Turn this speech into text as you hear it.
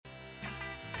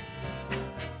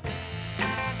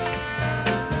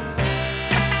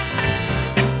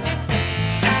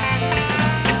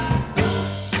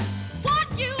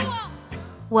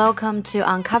Welcome to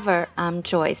Uncover. I'm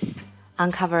Joyce.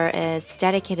 Uncover is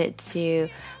dedicated to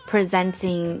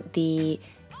presenting the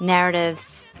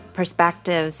narratives,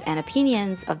 perspectives, and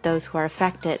opinions of those who are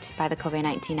affected by the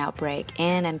COVID-19 outbreak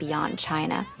in and beyond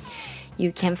China.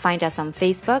 You can find us on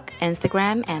Facebook,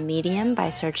 Instagram, and Medium by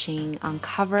searching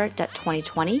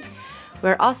uncover.2020.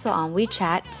 We're also on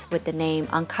WeChat with the name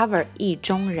Uncover 意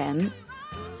中人.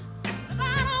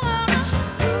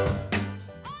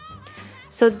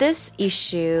 So this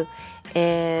issue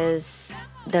is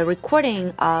the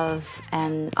recording of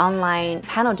an online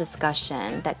panel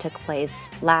discussion that took place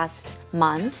last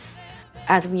month.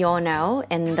 As we all know,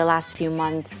 in the last few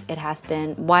months, it has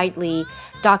been widely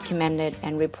documented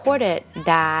and reported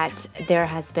that there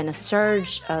has been a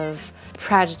surge of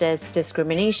prejudice,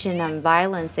 discrimination, and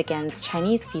violence against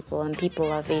Chinese people and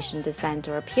people of Asian descent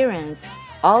or appearance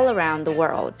all around the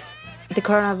world. The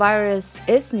coronavirus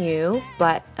is new,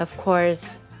 but of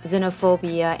course,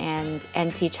 xenophobia and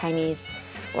anti-Chinese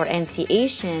or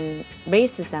anti-Asian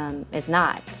racism is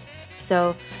not.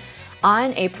 So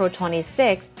on April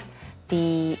 26th,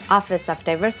 the Office of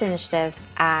Diversity Initiatives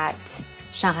at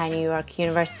Shanghai New York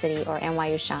University or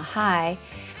NYU Shanghai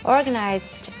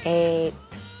organized a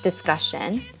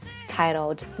discussion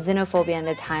titled Xenophobia in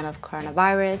the Time of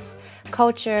Coronavirus,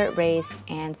 Culture, Race,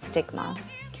 and Stigma.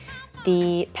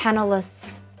 The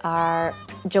panelists are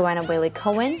Joanna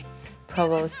Whaley-Cohen,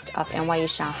 Provost of NYU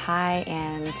Shanghai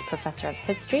and Professor of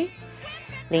History,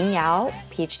 Ling Yao,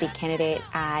 PhD candidate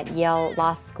at Yale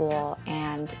Law School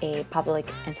and a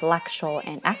public intellectual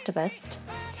and activist,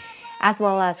 as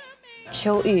well as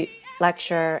Qiu Yu,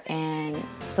 lecturer in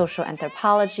social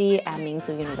anthropology at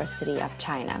Minzu University of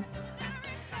China.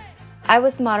 I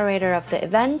was the moderator of the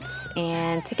event,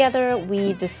 and together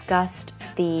we discussed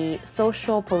the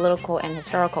social, political, and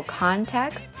historical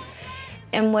contexts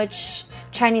in which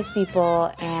Chinese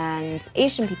people and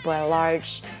Asian people at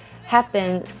large have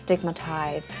been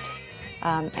stigmatized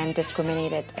and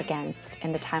discriminated against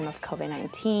in the time of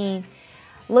COVID-19,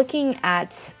 looking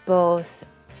at both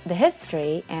the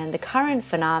history and the current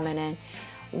phenomenon.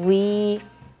 We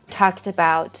talked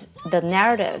about the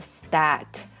narratives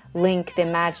that link the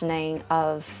imagining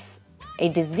of a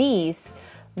disease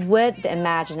with the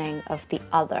imagining of the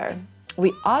other.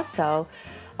 We also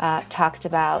talked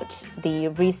about the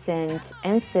recent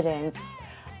incidents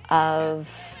of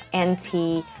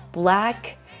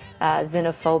anti-Black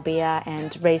xenophobia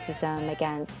and racism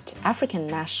against African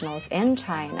nationals in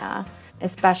China,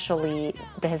 especially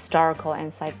the historical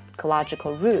and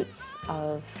psychological roots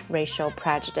of racial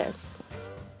prejudice.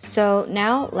 So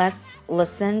now let's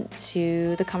listen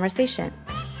to the conversation.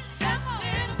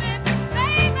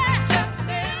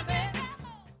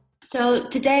 So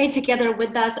today, together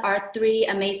with us are three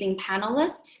amazing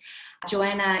panelists,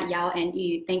 Joanna, Yao, and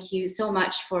Yu. Thank you so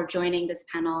much for joining this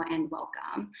panel and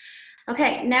welcome.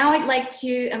 Okay, now I'd like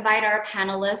to invite our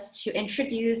panelists to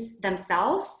introduce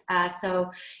themselves.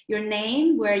 So your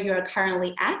name, where you're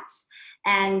currently at,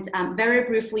 and very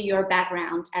briefly your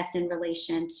background as in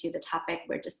relation to the topic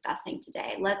we're discussing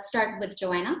today. Let's start with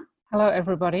Joanna. Hello,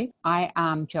 everybody. I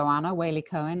am Joanna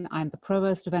Whaley-Cohen. I'm the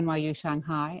Provost of NYU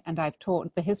Shanghai, and I've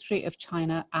taught the history of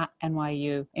China at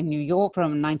NYU in New York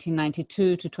from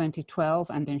 1992 to 2012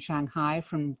 and in Shanghai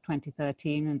from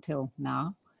 2013 until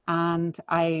now. And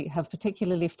I have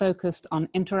particularly focused on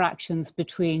interactions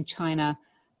between China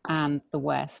and the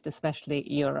West, especially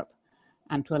Europe,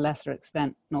 and to a lesser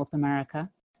extent, North America.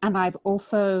 And I've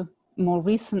also more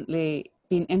recently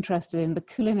been interested in the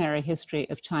culinary history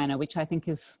of China, which I think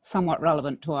is somewhat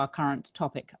relevant to our current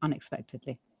topic,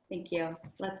 unexpectedly. Thank you.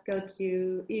 Let's go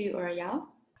to Yu or Yao.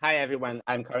 Hi, everyone.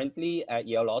 I'm currently at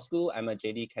Yale Law School. I'm a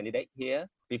JD candidate here.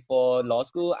 Before law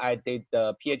school, I did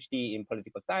the PhD in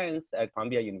political science at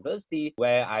Columbia University,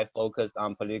 where I focused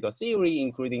on political theory,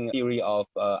 including theory of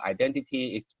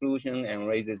identity, exclusion, and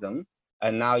racism.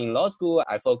 And now in law school,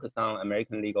 I focus on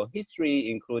American legal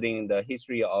history, including the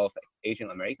history of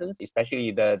Asian Americans, especially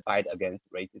the fight against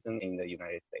racism in the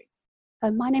United States.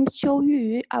 My name is Qiu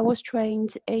Yu. I was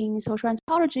trained in social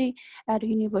anthropology at the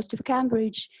University of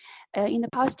Cambridge. In the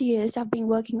past years, I've been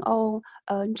working on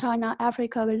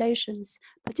China-Africa relations,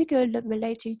 particularly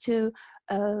related to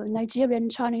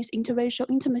Nigerian-Chinese interracial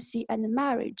intimacy and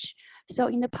marriage. So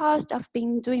in the past, I've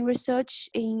been doing research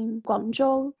in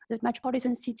Guangzhou, the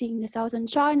metropolitan city in the southern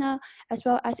China, as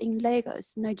well as in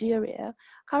Lagos, Nigeria.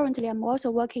 Currently, I'm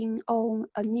also working on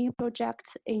a new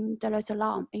project in Dar es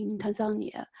Salaam in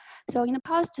Tanzania. So in the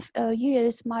past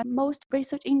years, my most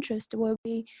research interest will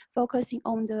be focusing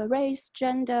on the race,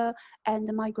 gender, and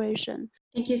migration.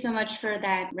 Thank you so much for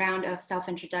that round of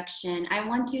self-introduction. I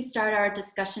want to start our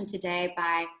discussion today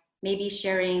by maybe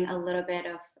sharing a little bit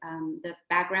of the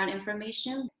background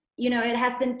information. You know, it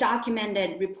has been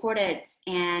documented, reported,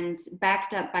 and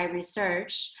backed up by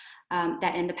research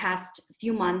that in the past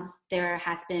few months, there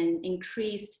has been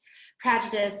increased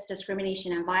prejudice,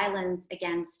 discrimination, and violence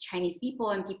against Chinese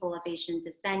people and people of Asian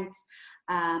descent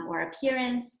or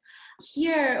appearance.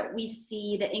 Here we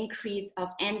see the increase of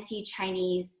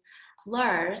anti-Chinese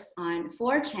slurs on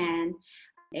 4chan,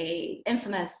 a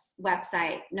infamous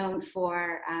website known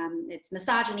for its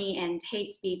misogyny and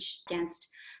hate speech against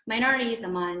minorities,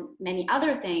 among many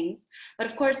other things. But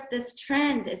of course, this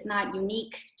trend is not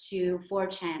unique to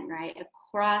 4chan, right?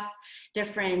 Across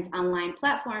different online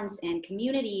platforms and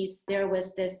communities, there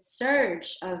was this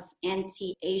surge of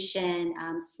anti-Asian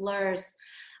slurs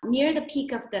near the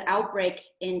peak of the outbreak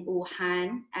in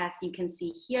Wuhan, as you can see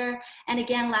here, and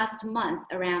again last month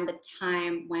around the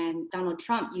time when Donald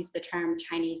Trump used the term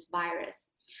Chinese virus.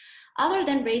 Other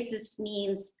than racist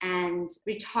memes and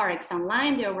rhetorics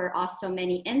online, there were also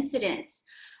many incidents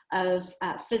of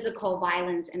physical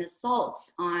violence and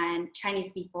assaults on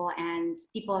Chinese people and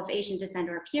people of Asian descent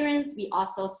or appearance. We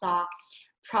also saw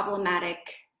problematic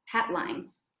headlines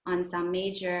on some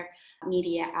major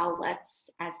media outlets,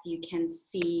 as you can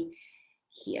see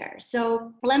here.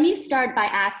 So let me start by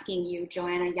asking you,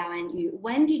 Joanna, Yao, and Yu,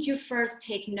 when did you first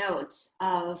take note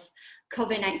of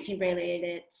COVID-19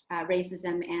 related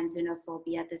racism and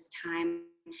xenophobia at this time?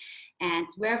 And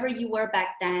wherever you were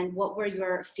back then, what were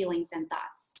your feelings and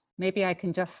thoughts? Maybe I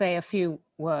can just say a few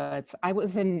words. I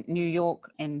was in New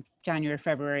York in January,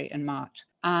 February, and March,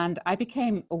 and I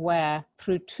became aware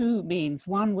through two means.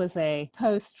 One was a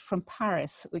post from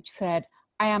Paris which said,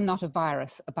 "I am not a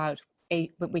virus,"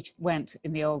 which went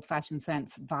in the old-fashioned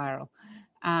sense viral.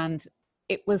 And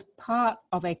it was part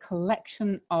of a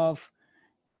collection of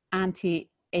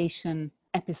anti-Asian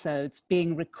episodes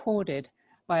being recorded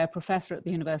by a professor at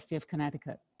the University of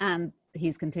Connecticut. And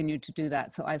he's continued to do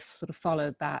that. So I've sort of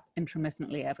followed that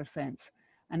intermittently ever since.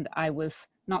 And I was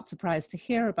not surprised to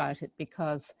hear about it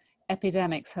because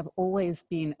epidemics have always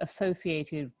been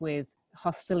associated with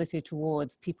hostility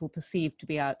towards people perceived to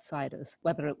be outsiders,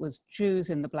 whether it was Jews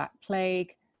in the Black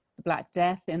Plague, the Black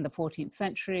Death in the 14th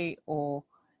century, or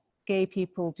gay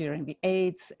people during the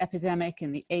AIDS epidemic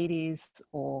in the 80s,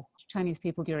 or Chinese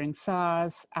people during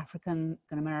SARS, African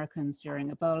Americans during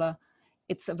Ebola.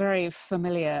 It's a very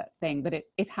familiar thing, but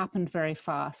it happened very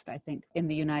fast, I think, in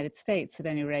the United States at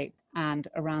any rate, and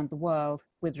around the world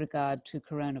with regard to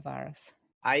coronavirus.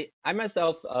 I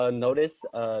myself noticed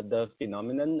the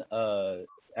phenomenon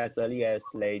as early as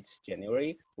late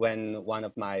January, when one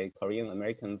of my Korean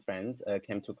American friends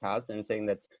came to class and saying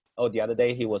that, oh, the other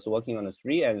day he was walking on the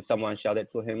street and someone shouted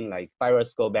to him like,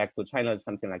 "Virus, go back to China,"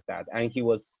 something like that. And he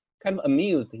was kind of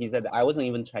amused. He said, "I wasn't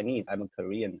even Chinese, I'm a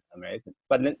Korean American."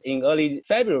 But then in early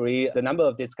February, the number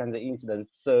of these kinds of incidents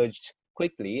surged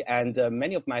quickly, and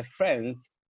many of my friends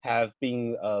have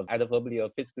been either verbally or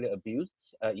physically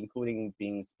abused, including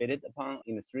being spitted upon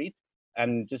in the streets.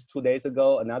 And just 2 days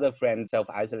ago, another friend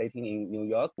self-isolating in New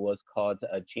York was caught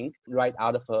a chink right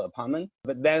out of her apartment.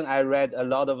 But then I read a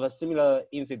lot of similar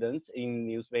incidents in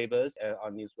newspapers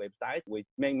on news websites, which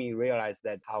made me realize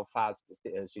that how fast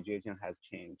the situation has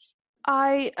changed.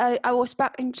 I was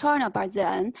back in China by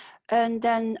then, and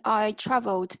then I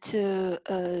traveled to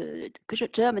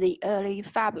Germany early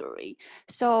February.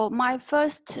 So my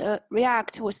first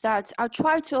react was that I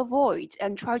tried to avoid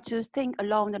and try to think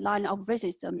along the line of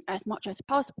racism as much as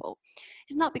possible.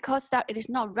 It's not because that it is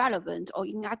not relevant or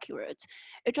inaccurate.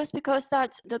 It's just because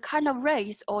that the kind of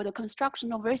race or the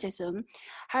construction of racism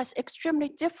has extremely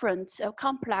different,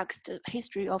 complex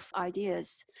history of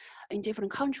ideas in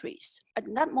different countries. At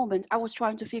that moment, I was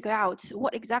trying to figure out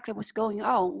what exactly was going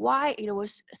on, why it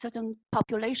was a certain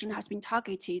population has been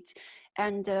targeted,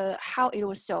 and how it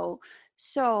was so.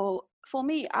 So for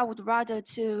me, I would rather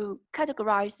to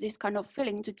categorize this kind of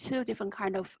feeling into two different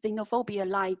kind of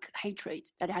xenophobia-like hatred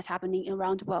that has happening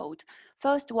around the world.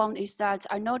 First one is that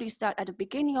I noticed that at the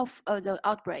beginning of the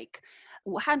outbreak,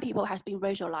 Wuhan people has been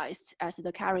racialized as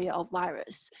the carrier of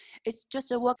virus. It's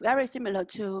just a work very similar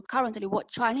to currently what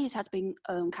Chinese has been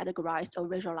categorized or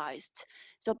racialized.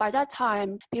 So by that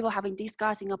time, people have been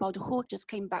discussing about who just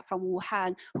came back from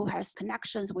Wuhan, who has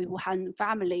connections with Wuhan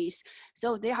families.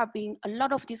 So there have been a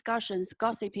lot of discussions,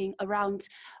 gossiping around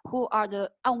who are the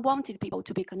unwanted people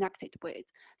to be connected with.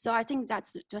 So I think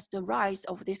that's just the rise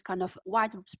of this kind of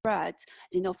widespread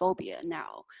xenophobia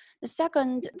now. The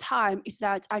second time is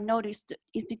that I noticed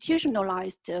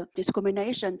institutionalized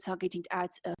discrimination targeted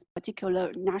at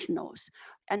particular nationals.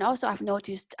 And also I've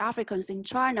noticed Africans in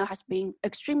China has been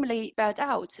extremely bad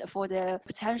out for the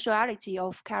potentiality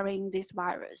of carrying this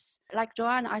virus. Like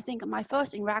Joanna, I think my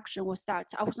first interaction was that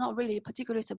I was not really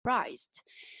particularly surprised.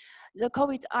 The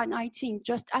COVID-19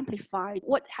 just amplified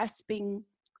what has been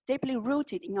deeply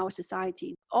rooted in our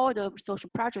society, all the social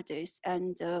prejudice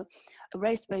and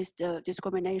race-based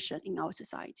discrimination in our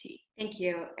society. Thank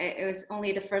you. It was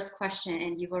only the first question,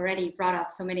 and you've already brought up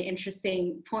so many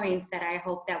interesting points that I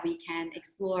hope that we can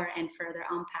explore and further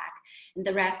unpack in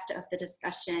the rest of the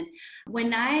discussion.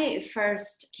 When I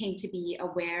first came to be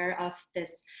aware of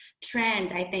this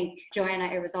trend, I think, Joanna,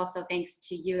 it was also thanks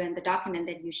to you and the document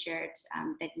that you shared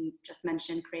that you just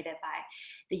mentioned, created by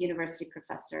the university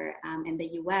professor in the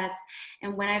US.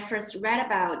 And when I first read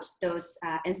about those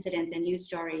incidents and news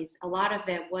stories, a lot of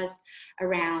it was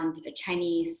around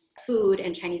Chinese food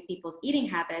and Chinese people's eating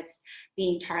habits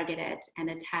being targeted and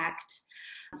attacked.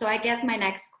 So I guess my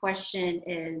next question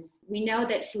is, we know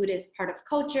that food is part of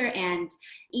culture and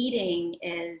eating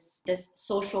is this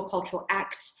social cultural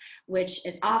act, which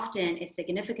is often a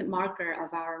significant marker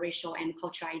of our racial and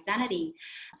cultural identity.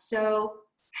 So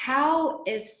how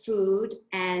is food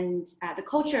and the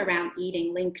culture around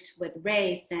eating linked with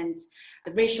race and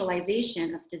the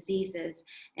racialization of diseases?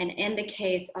 And in the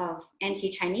case of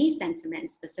anti-Chinese sentiment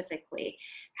specifically,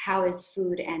 how is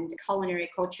food and culinary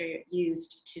culture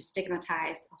used to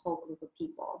stigmatize a whole group of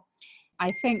people?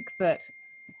 I think that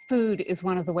food is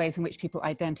one of the ways in which people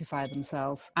identify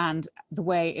themselves and the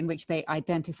way in which they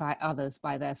identify others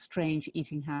by their strange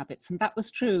eating habits. And that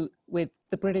was true with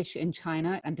the British in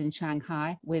China and in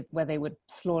Shanghai, where they would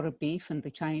slaughter beef, and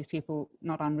the Chinese people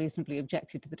not unreasonably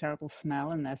objected to the terrible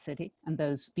smell in their city, and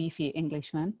those beefy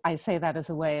Englishmen. I say that as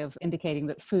a way of indicating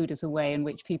that food is a way in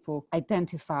which people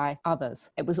identify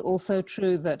others. It was also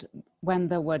true that when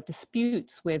there were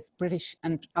disputes with British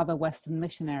and other Western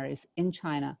missionaries in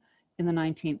China, in the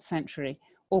 19th century,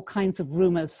 all kinds of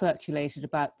rumors circulated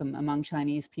about them among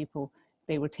Chinese people.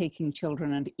 They were taking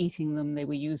children and eating them. They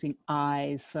were using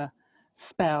eyes for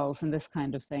spells and this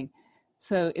kind of thing.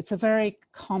 So it's a very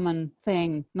common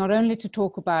thing, not only to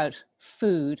talk about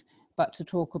food, but to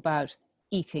talk about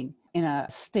eating in a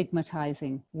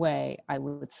stigmatizing way, I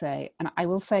would say. And I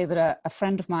will say that a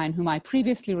friend of mine whom I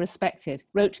previously respected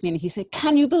wrote to me and he said,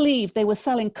 "Can you believe they were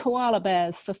selling koala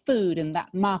bears for food in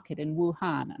that market in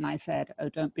Wuhan?" And I said, "Oh,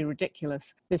 don't be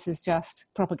ridiculous. This is just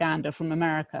propaganda from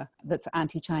America that's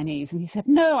anti-Chinese." And he said,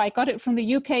 "No, I got it from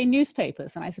the UK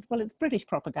newspapers." And I said, "Well, it's British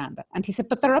propaganda." And he said,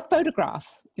 "But there are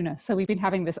photographs." So we've been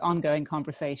having this ongoing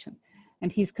conversation.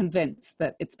 And he's convinced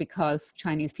that it's because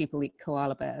Chinese people eat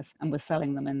koala bears and were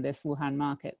selling them in this Wuhan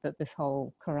market that this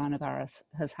whole coronavirus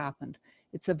has happened.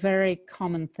 It's a very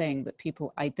common thing that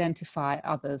people identify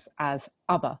others as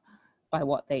other by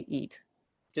what they eat.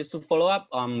 Just to follow up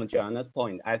on Joanna's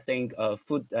point, I think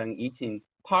food and eating,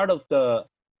 part of the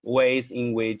ways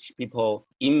in which people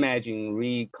imagine,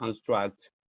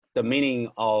 reconstruct the meaning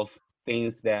of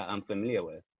things they're unfamiliar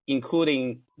with,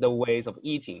 including the ways of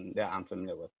eating they're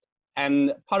unfamiliar with.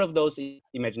 And part of those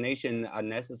imagination are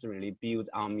necessarily built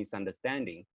on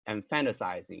misunderstanding and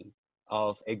fantasizing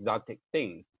of exotic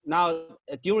things. Now,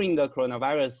 during the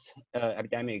coronavirus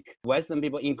epidemic, Western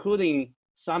people, including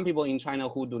some people in China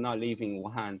who do not live in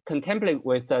Wuhan, contemplate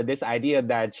with this idea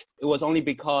that it was only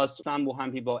because some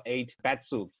Wuhan people ate bat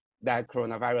soup that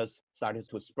coronavirus started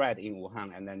to spread in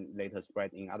Wuhan and then later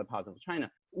spread in other parts of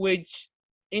China, which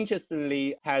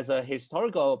interestingly has a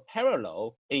historical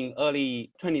parallel in early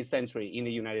 20th century in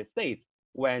the United States,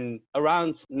 when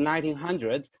around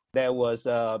 1900, there was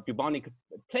a bubonic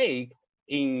plague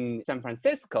in San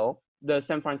Francisco. The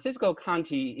San Francisco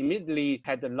County immediately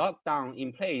had a lockdown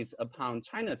in place upon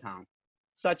Chinatown,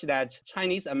 such that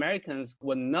Chinese Americans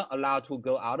were not allowed to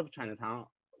go out of Chinatown,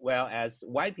 whereas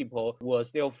white people were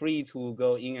still free to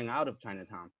go in and out of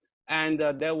Chinatown. And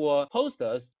there were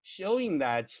posters showing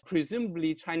that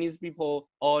presumably Chinese people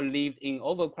all lived in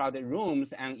overcrowded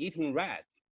rooms and eating rats.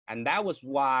 And that was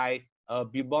why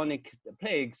bubonic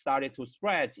plague started to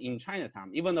spread in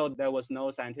Chinatown, even though there was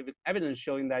no scientific evidence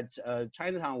showing that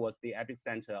Chinatown was the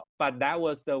epicenter. But that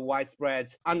was the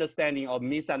widespread understanding or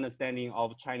misunderstanding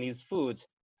of Chinese food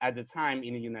at the time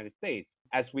in the United States.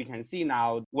 As we can see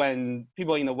now, when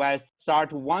people in the West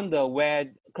start to wonder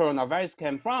where coronavirus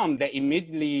came from, they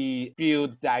immediately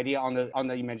build the idea on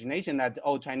the imagination that,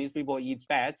 oh, Chinese people eat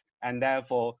bats, and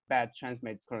therefore bats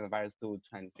transmit coronavirus to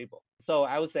Chinese people. So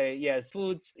I would say, yes,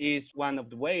 food is one of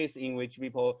the ways in which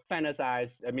people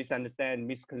fantasize, misunderstand,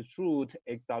 misconstrued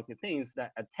exotic things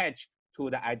that attach to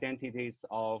the identities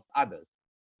of others.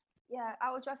 Yeah,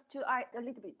 I would just to add a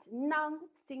little bit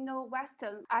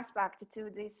non-Sino-Western aspect to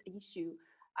this issue.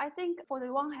 I think for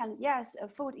the one hand, yes,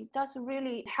 food, it does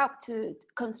really help to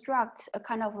construct a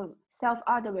kind of a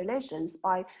self-other relations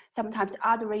by sometimes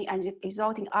othering and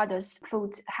exalting others'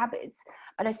 food habits.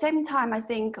 But at the same time, I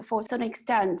think for a certain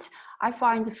extent, I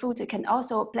find food can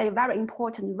also play a very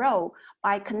important role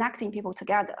by connecting people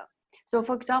together. So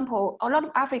for example, a lot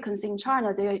of Africans in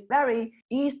China, they're very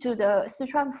used to the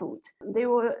Sichuan food. They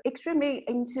were extremely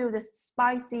into the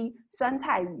spicy 酸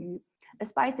菜鱼, a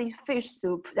spicy fish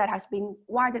soup that has been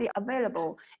widely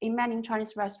available in many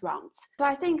Chinese restaurants. So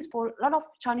I think for a lot of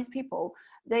Chinese people,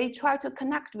 they try to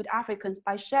connect with Africans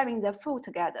by sharing their food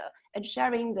together and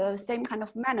sharing the same kind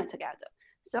of manner together.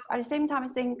 So at the same time, I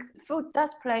think food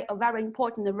does play a very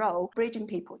important role bridging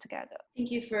people together. Thank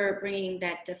you for bringing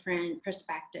that different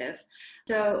perspective.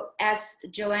 So as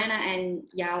Joanna and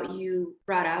Yao, you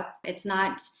brought up, it's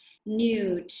not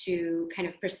new to kind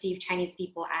of perceive Chinese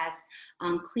people as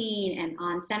unclean and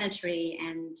unsanitary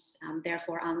and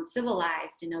therefore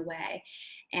uncivilized in a way.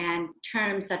 And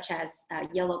terms such as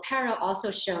yellow peril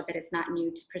also show that it's not new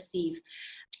to perceive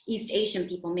East Asian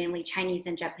people, mainly Chinese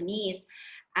and Japanese,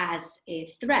 as a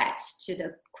threat to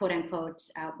the quote-unquote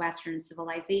Western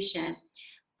civilization.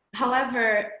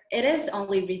 However, it is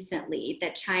only recently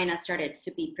that China started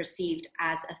to be perceived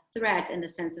as a threat in the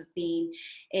sense of being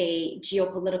a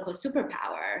geopolitical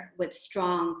superpower with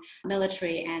strong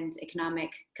military and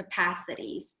economic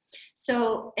capacities.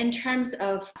 So in terms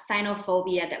of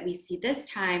xenophobia that we see this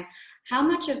time, how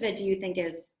much of it do you think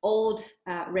is old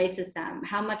racism?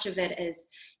 How much of it is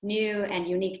new and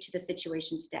unique to the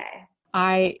situation today?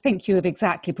 I think you have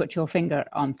exactly put your finger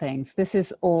on things. This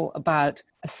is all about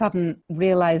a sudden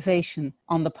realization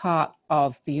on the part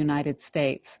of the United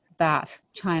States that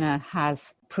China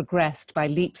has progressed by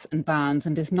leaps and bounds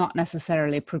and is not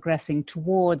necessarily progressing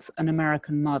towards an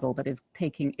American model, but is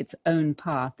taking its own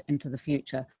path into the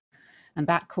future. And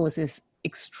that causes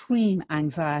extreme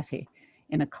anxiety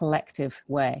in a collective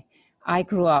way. I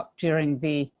grew up during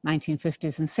the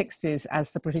 1950s and 60s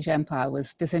as the British Empire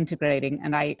was disintegrating,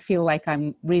 and I feel like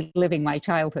I'm reliving my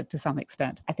childhood to some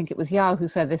extent. I think it was Yao who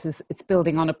said it's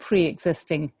building on a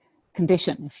pre-existing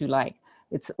condition, if you like.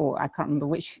 Or I can't remember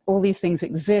which. All these things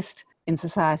exist in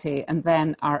society and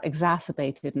then are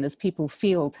exacerbated, and as people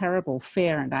feel terrible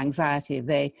fear and anxiety,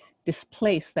 they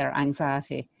displace their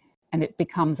anxiety, and it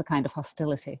becomes a kind of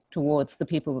hostility towards the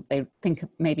people that they think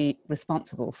may be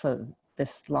responsible for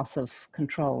this loss of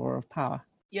control or of power.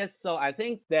 Yes, so I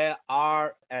think there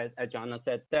are, as Joanna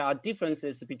said, there are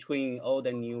differences between old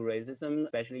and new racism,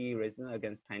 especially racism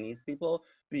against Chinese people,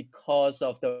 because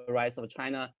of the rise of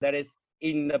China. That is,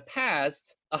 in the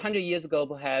past, 100 years ago,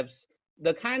 perhaps,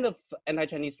 the kind of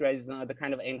anti-Chinese racism, the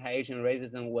kind of anti-Asian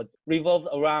racism would revolve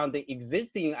around the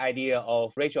existing idea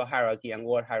of racial hierarchy and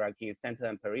world hierarchy, center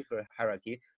and peripheral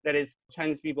hierarchy. That is,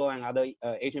 Chinese people and other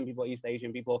Asian people, East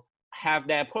Asian people, have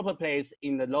their proper place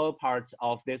in the lower parts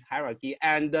of this hierarchy.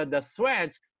 And the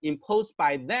threat imposed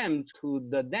by them to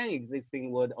the then existing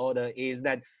world order is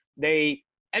that they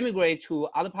emigrate to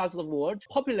other parts of the world,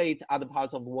 populate other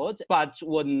parts of the world, but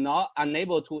were not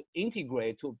unable to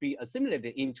integrate, to be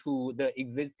assimilated into the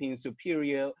existing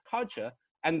superior culture.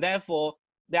 And therefore,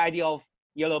 the idea of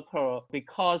yellow peril,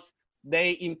 because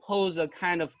they impose a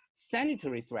kind of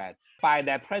sanitary threat by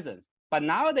their presence. But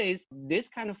nowadays, this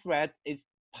kind of threat is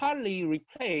partly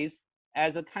replaced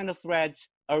as a kind of threat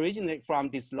originating from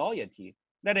disloyalty.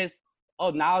 That is,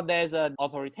 now there's an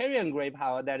authoritarian great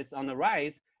power that is on the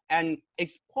rise and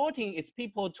exporting its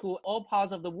people to all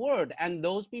parts of the world. And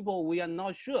those people, we are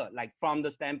not sure, like from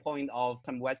the standpoint of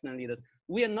some Western leaders,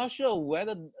 we are not sure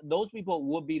whether those people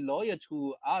will be loyal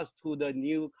to us, to the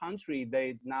new country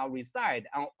they now reside,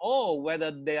 or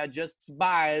whether they are just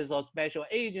spies or special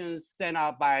agents sent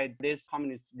out by this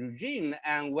communist regime,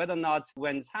 and whether or not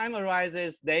when time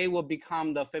arises, they will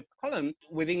become the fifth column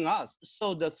within us.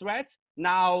 So the threat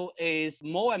now is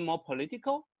more and more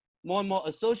political, more and more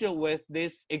associated with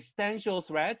this existential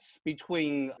threats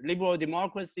between liberal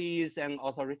democracies and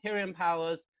authoritarian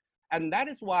powers. And that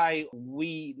is why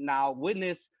we now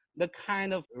witness the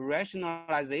kind of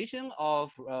rationalization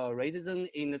of racism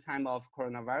in the time of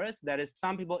coronavirus. That is,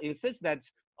 some people insist that,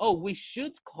 we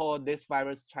should call this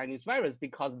virus Chinese virus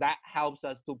because that helps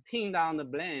us to pin down the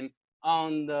blame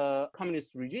on the communist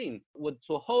regime,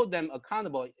 to hold them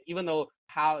accountable, even though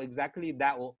how exactly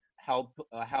that will help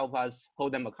us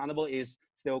hold them accountable is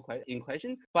still in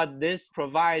question. But this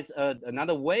provides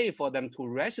another way for them to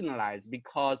rationalize,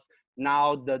 because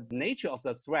now the nature of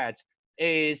the threat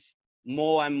is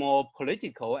more and more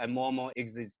political and more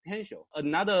existential.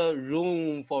 Another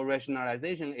room for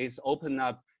rationalization is opened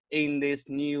up in this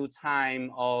new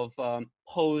time of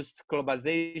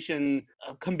post-globalization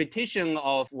competition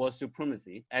of world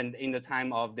supremacy and in the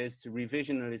time of this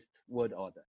revisionist world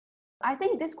order? I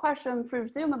think this question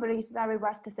presumably is very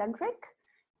West-centric.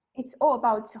 It's all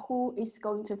about who is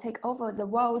going to take over the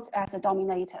world as a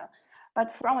dominator.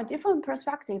 But from a different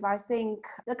perspective, I think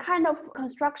the kind of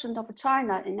construction of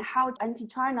China and how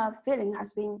anti-China feeling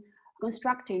has been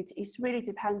constructed is really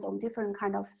depends on different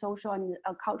kind of social and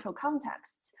cultural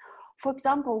contexts. For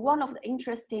example, one of the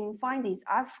interesting findings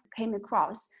I've came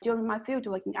across during my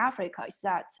fieldwork in Africa is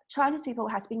that Chinese people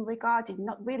has been regarded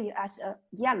not really as a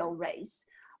yellow race,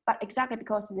 but exactly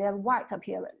because of their white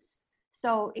appearance.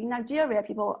 So in Nigeria,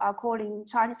 people are calling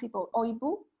Chinese people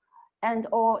Oibu and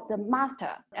or the master.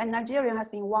 And Nigeria has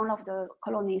been one of the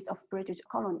colonies of British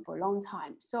colony for a long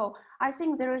time. So I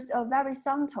think there is a very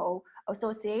subtle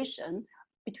association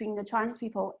between the Chinese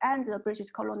people and the British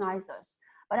colonizers.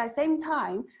 But at the same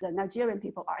time, the Nigerian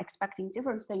people are expecting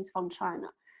different things from China.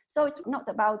 So it's not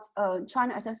about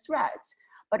China as a threat,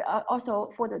 but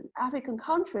also for the African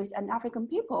countries and African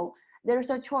people, there's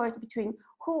a choice between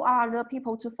who are the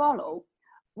people to follow,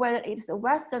 whether it's the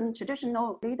Western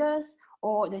traditional leaders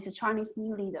or there's a Chinese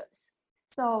new leaders.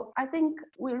 So I think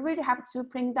we really have to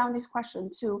bring down this question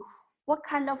to what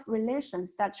kind of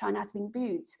relations that China has been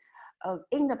built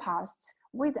in the past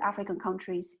with African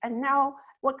countries, and now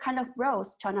what kind of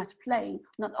roles China is playing,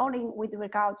 not only with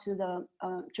regard to the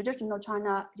traditional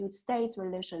China-United States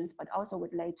relations, but also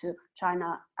with relate to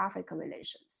China-Africa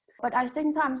relations. But at the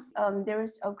same time, there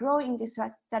is a growing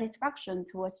dissatisfaction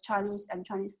towards Chinese and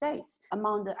Chinese states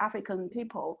among the African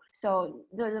people. So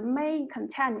the main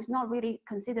content is not really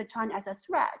consider China as a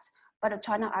threat, but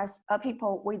China as a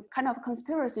people with kind of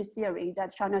conspiracy theory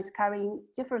that China is carrying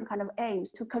different kind of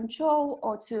aims to control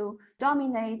or to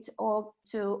dominate or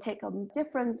to take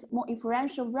different, more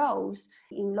influential roles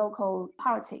in local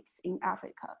politics in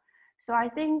Africa. So I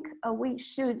think we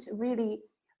should really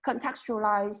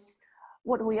contextualize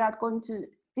what we are going to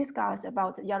discuss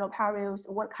about yellow perils,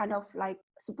 what kind of like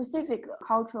specific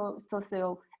cultural,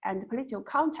 social, and political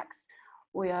context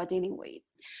we are dealing with.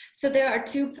 So there are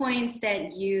 2 points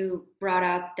that you brought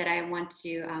up that I want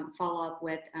to follow up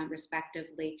with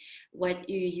respectively. What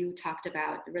you talked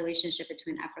about, the relationship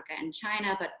between Africa and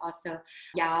China, but also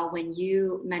Yao, when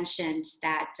you mentioned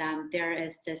that there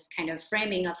is this kind of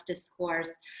framing of discourse,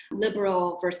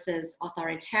 liberal versus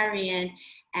authoritarian.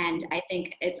 And I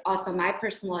think it's also my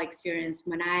personal experience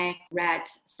when I read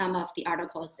some of the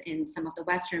articles in some of the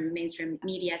Western mainstream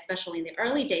media, especially in the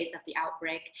early days of the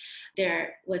outbreak,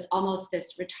 there was almost this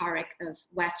rhetoric of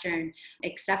Western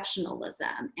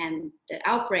exceptionalism. And the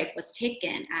outbreak was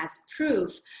taken as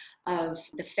proof of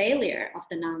the failure of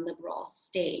the non-liberal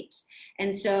state.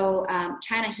 And so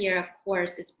China here, of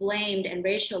course, is blamed and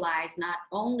racialized not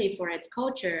only for its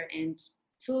culture and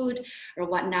food or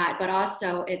whatnot, but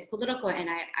also its political and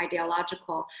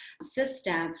ideological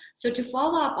system. So to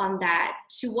follow up on that,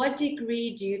 to what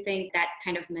degree do you think that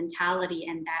kind of mentality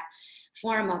and that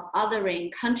form of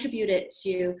othering contributed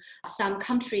to some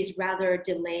countries' rather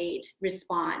delayed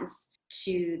response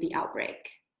to the outbreak?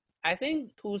 I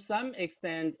think to some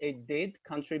extent it did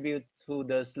contribute to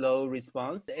the slow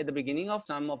response at the beginning of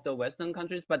some of the Western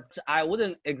countries, but I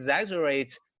wouldn't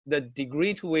exaggerate the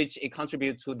degree to which it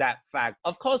contributes to that fact.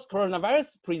 Of course, coronavirus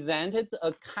presented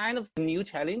a kind of new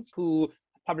challenge to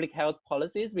public health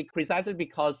policies precisely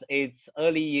because its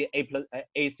early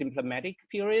asymptomatic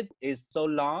period is so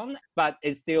long, but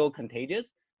it's still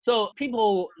contagious. So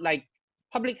people like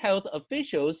public health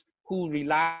officials who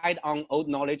relied on old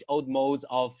knowledge, old modes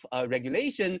of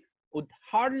regulation would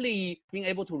hardly be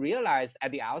able to realize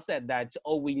at the outset that,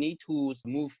 oh, we need to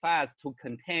move fast to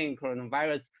contain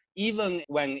coronavirus even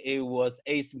when it was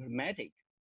asymptomatic.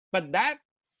 But that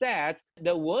said,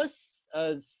 there was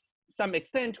some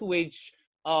extent to which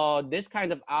this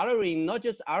kind of othering, not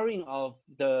just othering of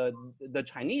the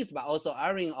Chinese, but also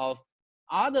othering of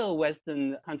other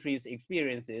Western countries'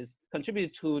 experiences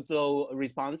contribute to those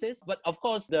responses. But of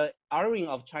course, the othering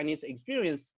of Chinese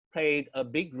experience played a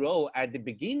big role at the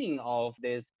beginning of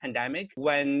this pandemic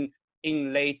when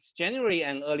in late January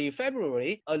and early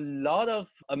February, a lot of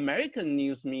American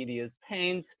news media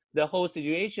paints the whole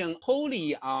situation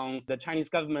wholly on the Chinese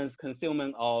government's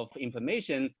concealment of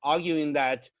information, arguing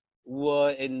that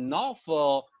were it not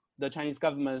for the Chinese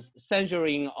government's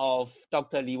censoring of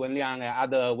Dr. Li Wenliang and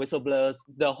other whistleblowers,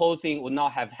 the whole thing would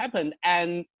not have happened.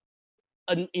 And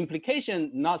an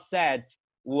implication not said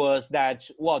was that,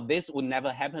 well, this would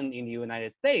never happen in the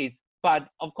United States. But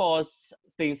of course,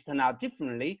 things turn out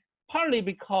differently, partly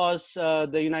because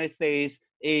the United States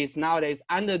is nowadays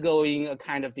undergoing a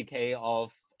kind of decay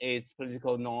of its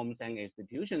political norms and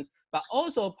institutions, but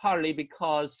also partly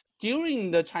because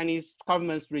during the Chinese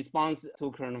government's response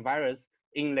to coronavirus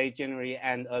in late January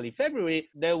and early February,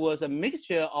 there was a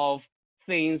mixture of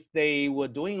things they were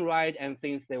doing right and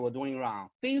things they were doing wrong.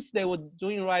 Things they were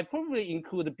doing right probably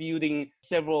include building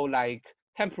several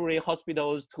temporary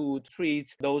hospitals to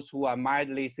treat those who are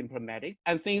mildly symptomatic.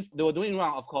 And things they were doing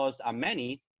wrong, of course, are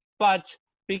many. But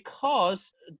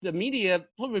because the media,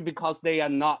 probably because they are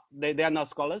not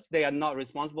scholars, they are not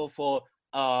responsible for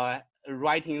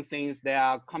writing things that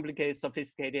are complicated,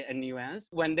 sophisticated, and nuanced.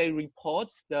 When they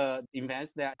report the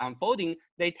events that are unfolding,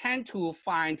 they tend to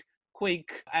find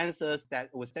quick answers that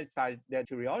will satisfy their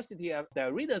curiosity of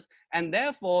their readers, and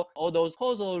therefore all those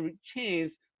causal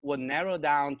chains were narrowed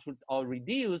down to or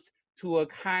reduced to a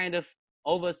kind of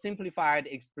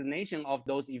oversimplified explanation of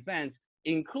those events,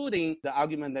 including the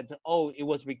argument that, it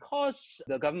was because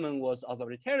the government was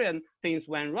authoritarian, things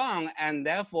went wrong, and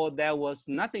therefore there was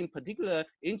nothing particular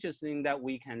interesting that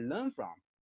we can learn from.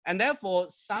 And therefore,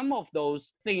 some of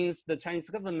those things the Chinese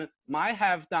government might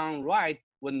have done right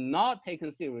were not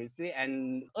taken seriously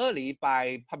and early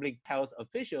by public health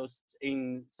officials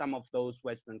in some of those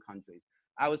Western countries.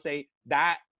 I would say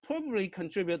that probably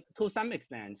contribute to some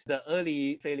extent the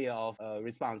early failure of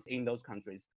response in those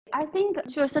countries. I think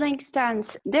to a certain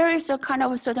extent, there is a kind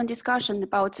of a certain discussion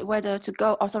about whether to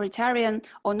go authoritarian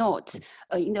or not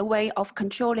in the way of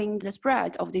controlling the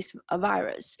spread of this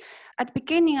virus. At the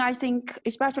beginning, I think,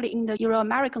 especially in the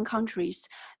Euro-American countries,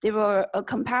 they were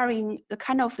comparing the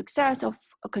kind of success of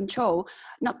control,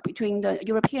 not between the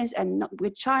Europeans and not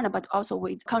with China, but also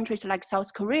with countries like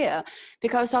South Korea,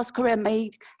 because South Korea may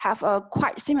have a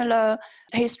quite similar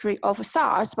history of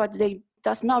SARS, but they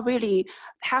does not really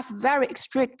have very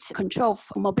strict control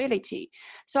for mobility.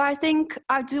 So I think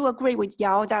I do agree with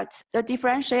Yao that the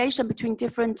differentiation between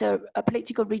different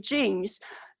political regimes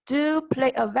do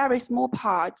play a very small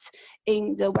part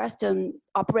in the Western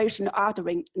operational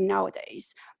ordering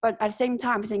nowadays. But at the same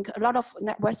time, I think a lot of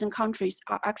Western countries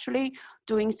are actually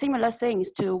doing similar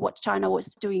things to what China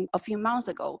was doing a few months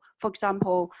ago. For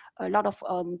example, a lot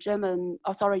of German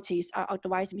authorities are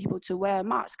advising people to wear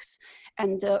masks.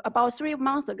 And about 3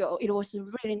 months ago, it was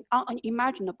really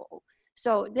unimaginable.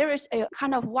 So there is a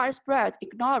kind of widespread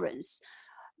ignorance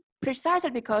precisely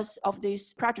because of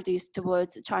this prejudice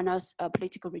towards China's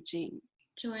political regime.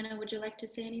 Joanna, would you like to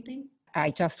say anything? I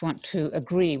just want to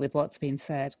agree with what's been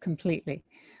said completely.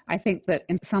 I think that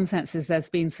in some senses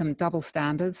there's been some double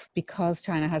standards because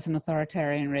China has an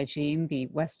authoritarian regime. The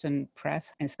Western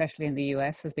press, especially in the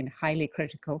US, has been highly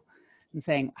critical and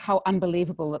saying how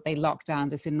unbelievable that they locked down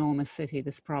this enormous city,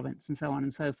 this province, and so on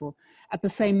and so forth, at the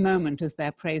same moment as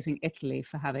they're praising Italy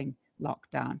for having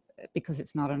locked down because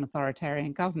it's not an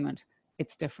authoritarian government.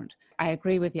 It's different. I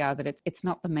agree with Yao that it's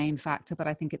not the main factor, but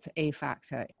I think it's a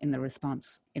factor in the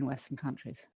response in Western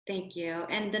countries. Thank you.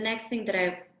 And the next thing that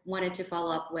I wanted to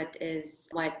follow up with is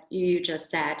what you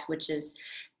just said, which is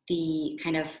the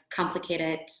kind of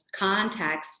complicated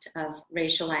context of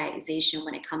racialization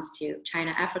when it comes to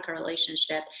China-Africa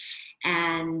relationship.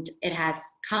 And it has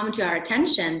come to our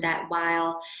attention that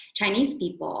while Chinese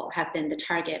people have been the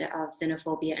target of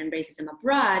xenophobia and racism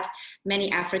abroad,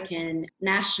 many African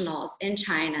nationals in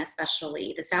China,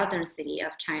 especially the southern city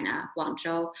of China,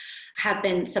 Guangzhou, have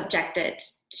been subjected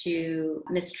to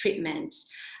mistreatment,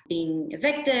 being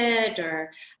evicted or,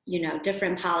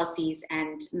 different policies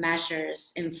and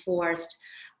measures enforced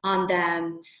on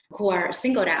them who are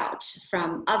singled out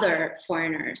from other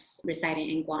foreigners residing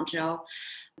in Guangzhou.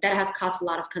 That has caused a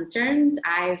lot of concerns.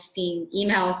 I've seen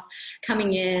emails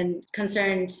coming in,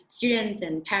 concerned students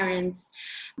and parents.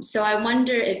 So I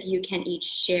wonder if you can each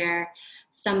share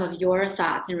some of your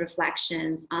thoughts and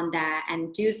reflections on that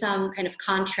and do some kind of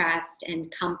contrast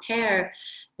and compare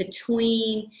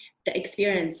between the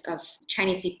experience of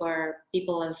Chinese people or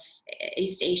people of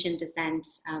East Asian descent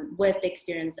with the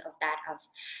experience of that of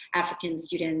African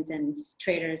students and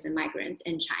traders and migrants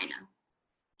in China.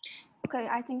 Okay,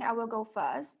 I think I will go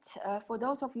first. For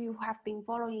those of you who have been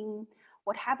following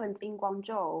what happened in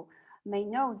Guangzhou, may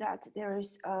know that there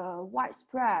is a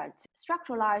widespread,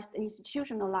 structuralized,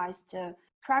 institutionalized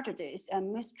prejudice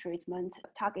and mistreatment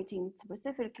targeting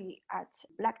specifically at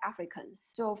Black Africans.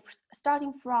 So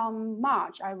starting from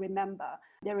March, I remember,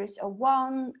 there is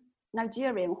one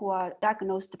Nigerian who was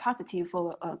diagnosed positive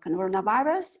for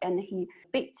coronavirus, and he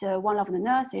beat one of the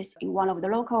nurses in one of the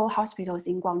local hospitals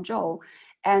in Guangzhou.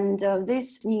 And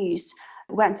this news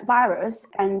went viral,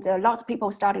 and lots of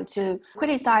people started to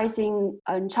criticizing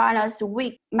China's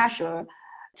weak measure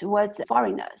towards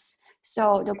foreigners.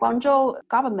 So the Guangzhou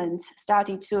government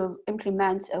started to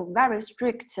implement a very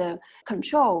strict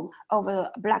control over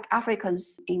Black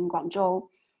Africans in Guangzhou.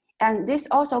 And this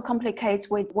also complicates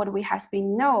with what we have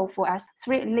been known for as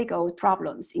three legal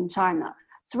problems in China.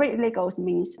 Three illegals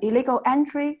means illegal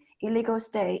entry, illegal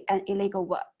stay, and illegal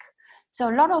work. So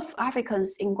a lot of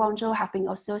Africans in Guangzhou have been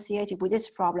associated with this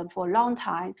problem for a long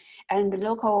time, and the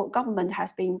local government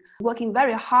has been working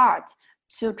very hard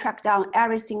to track down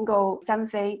every single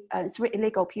three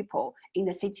illegal people in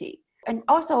the city. And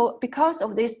also because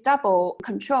of these double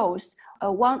controls,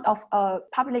 one of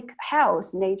public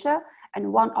health nature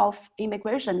and one of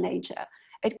immigration nature,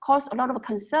 it caused a lot of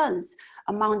concerns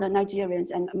among the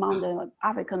Nigerians and among the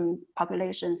African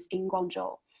populations in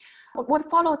Guangzhou. What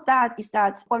followed that is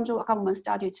that Guangzhou government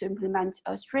started to implement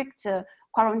a strict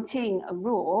quarantine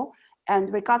rule,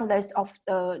 and regardless of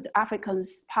the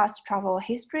Africans' past travel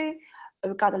history,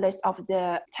 regardless of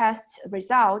their test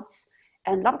results,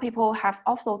 and a lot of people have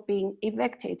also been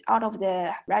evicted out of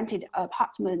their rented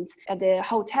apartments at their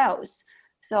hotels.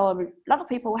 So a lot of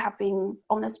people have been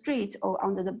on the street or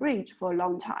under the bridge for a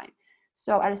long time.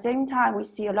 So at the same time, we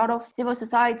see a lot of civil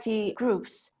society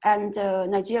groups and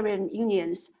Nigerian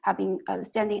unions have been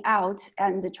standing out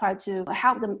and try to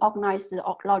help them organize the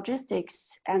logistics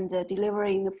and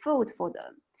delivering the food for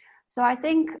them. So I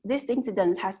think this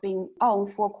incident has been on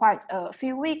for quite a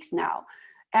few weeks now,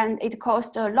 and it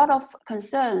caused a lot of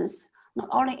concerns, not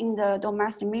only in the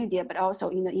domestic media, but also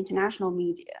in the international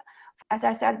media. As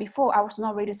I said before, I was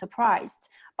not really surprised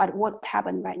by what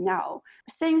happened right now.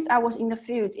 Since I was in the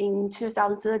field in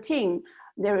 2013,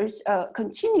 there is a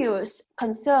continuous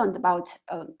concern about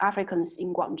Africans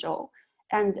in Guangzhou,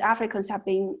 and Africans have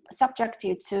been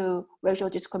subjected to racial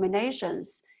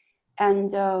discriminations.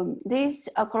 And this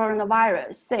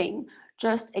coronavirus thing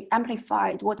just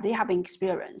amplified what they have been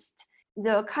experienced.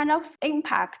 The kind of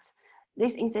impact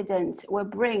this incident will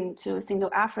bring to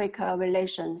Sino-Africa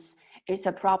relations is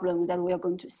a problem that we are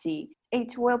going to see.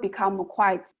 It will become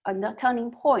quite a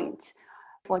turning point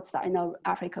for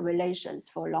Sino-Africa relations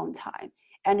for a long time.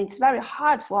 And it's very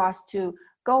hard for us to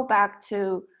go back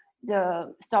to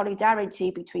the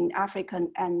solidarity between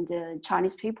African and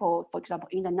Chinese people, for example,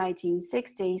 in the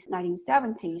 1960s,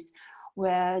 1970s,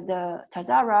 where the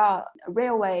Tazara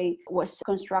railway was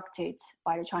constructed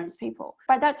by the Chinese people.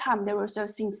 By that time, there was a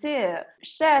sincere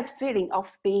shared feeling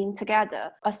of being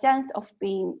together, a sense of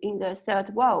being in the third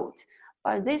world.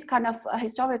 But this kind of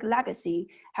historic legacy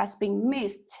has been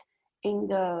missed in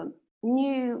the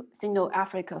new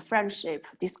Sino-Africa friendship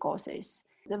discourses.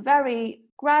 The very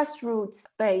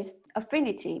grassroots-based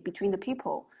affinity between the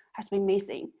people has been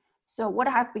missing. So what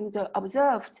has been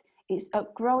observed is a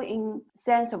growing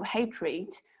sense of hatred,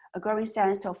 a growing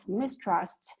sense of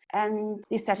mistrust and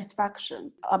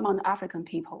dissatisfaction among the African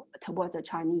people towards the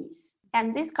Chinese.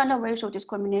 And this kind of racial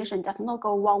discrimination does not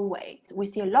go one way. We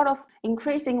see a lot of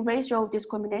increasing racial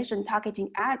discrimination targeting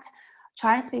at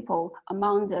Chinese people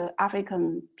among the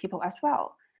African people as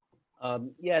well.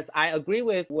 Yes, I agree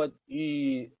with what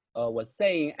you was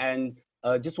saying, and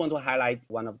just want to highlight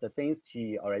one of the things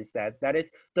she already said, that is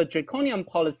the draconian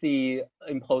policy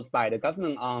imposed by the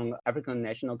government on African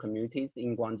national communities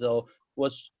in Guangzhou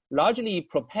was largely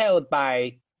propelled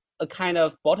by a kind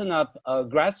of bottom-up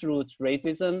grassroots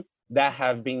racism that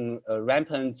have been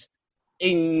rampant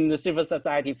in the civil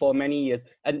society for many years.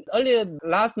 And earlier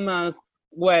last month,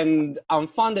 when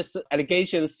unfounded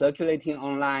allegations circulating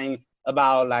online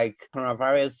about like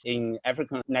coronavirus in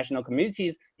African national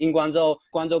communities in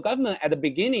Guangzhou government at the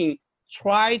beginning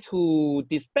tried to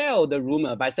dispel the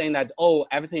rumor by saying that, oh,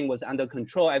 everything was under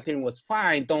control, everything was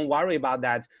fine, don't worry about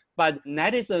that. But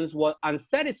netizens were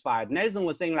unsatisfied. Netizens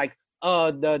were saying like,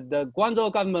 the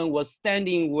Guangzhou government was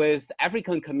standing with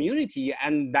African community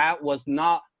and that was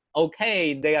not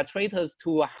okay. They are traitors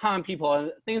to harm people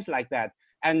and things like that.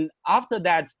 And after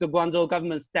that, the Guangzhou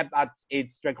government stepped up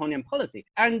its draconian policy.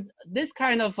 And this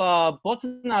kind of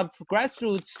bottom-up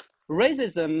grassroots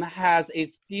racism has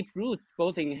its deep roots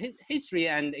both in history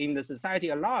and in the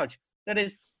society at large. That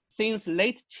is, since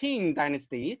late Qing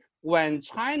dynasty, when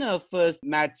China first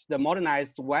met the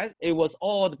modernized West, it was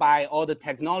awed by all the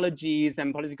technologies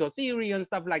and political theory and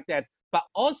stuff like that. But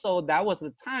also that was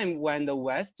the time when the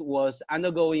West was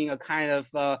undergoing a kind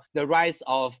of the rise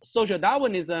of social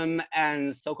Darwinism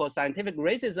and so-called scientific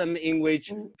racism, in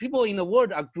which people in the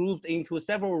world are grouped into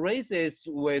several races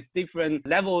with different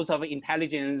levels of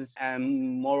intelligence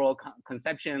and moral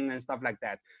conception and stuff like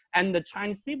that. And the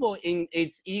Chinese people,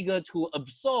 it's eager to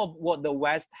absorb what the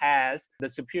West has, the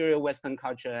superior Western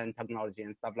culture and technology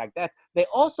and stuff like that. They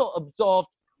also absorbed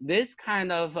this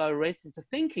kind of racist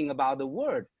thinking about the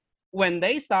world. when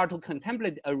they start to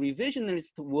contemplate a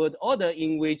revisionist world order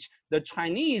in which the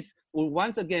Chinese will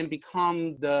once again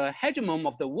become the hegemon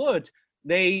of the world,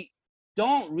 they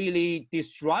don't really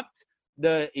disrupt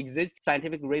the existing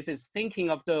scientific racist thinking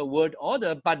of the world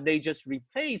order, but they just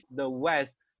replace the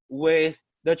West with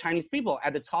the Chinese people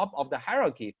at the top of the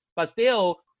hierarchy. But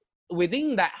still,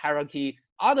 within that hierarchy,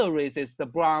 other races, the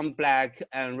brown, black,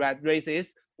 and red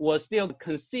races, were still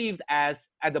conceived as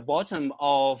at the bottom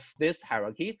of this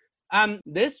hierarchy.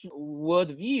 This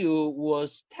worldview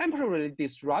was temporarily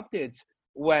disrupted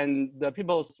when the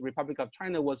People's Republic of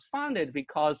China was founded,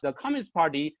 because the Communist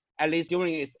Party, at least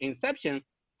during its inception,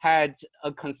 had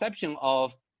a conception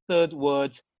of third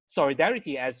world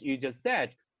solidarity, as you just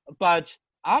said. But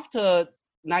after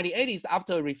 1980s,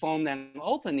 after reform and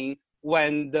opening,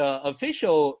 when the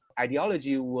official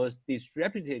ideology was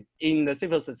disrupted in the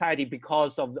civil society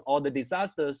because of all the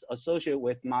disasters associated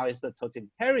with Maoist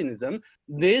totalitarianism,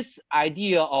 this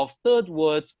idea of third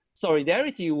world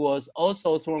solidarity was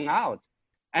also thrown out.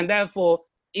 And therefore,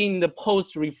 in the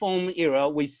post-reform era,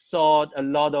 we saw a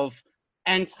lot of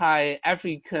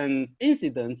anti-African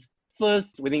incidents,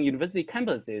 first within university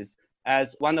campuses,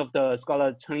 as one of the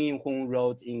scholars Chen Yinhong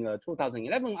wrote in a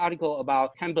 2011 article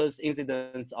about campus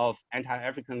incidents of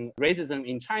anti-African racism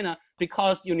in China,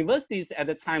 because universities at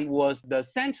the time was the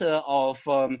center of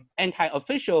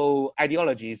anti-official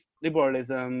ideologies,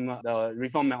 liberalism, the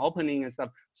reform and opening and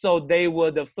stuff. So they were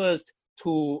the first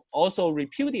to also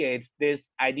repudiate this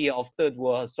idea of third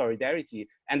world solidarity,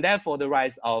 and therefore the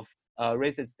rise of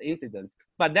racist incidents.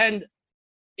 But then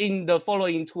in the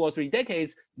following 2 or 3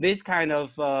 decades, this kind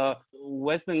of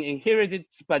Western inherited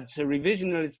but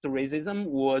revisionist racism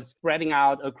was spreading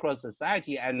out across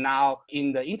society. And now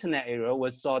in the internet era,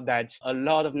 we saw that a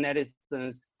lot of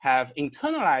netizens have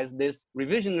internalized this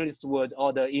revisionist world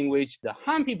order in which the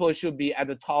Han people should be at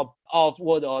the top of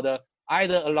world order,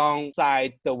 either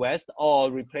alongside the West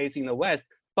or replacing the West.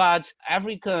 But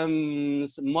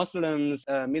Africans, Muslims,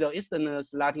 Middle Easterners,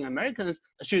 Latin Americans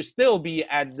should still be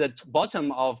at the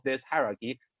bottom of this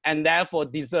hierarchy and therefore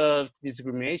deserve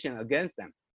discrimination against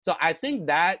them. So I think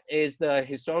that is the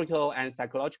historical and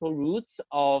psychological roots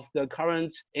of the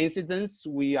current incidents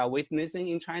we are witnessing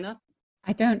in China.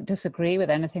 I don't disagree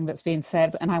with anything that's been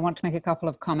said, and I want to make a couple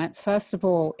of comments. First of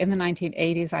all, in the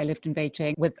 1980s, I lived in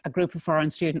Beijing with a group of foreign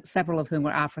students, several of whom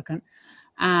were African,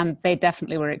 and they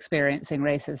definitely were experiencing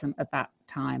racism at that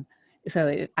time.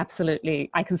 So absolutely,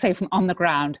 I can say from on the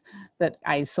ground that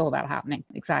I saw that happening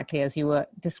exactly as you were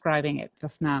describing it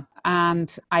just now.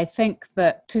 And I think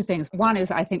that 2 things. One is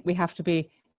I think we have to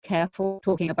be careful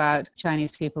talking about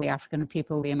Chinese people, the African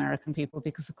people, the American people,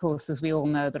 because of course, as we all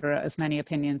know, there are as many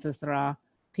opinions as there are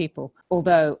people,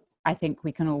 although I think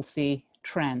we can all see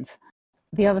trends.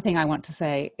 The other thing I want to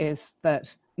say is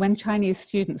that when Chinese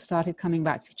students started coming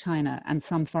back to China, and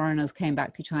some foreigners came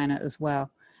back to China as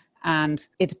well, and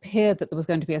it appeared that there was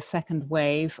going to be a second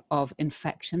wave of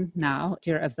infection now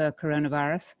of the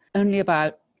coronavirus, only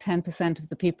about 10% of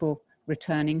the people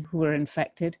returning who were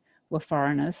infected were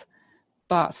foreigners.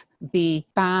 But the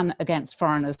ban against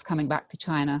foreigners coming back to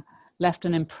China left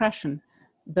an impression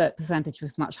that percentage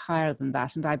was much higher than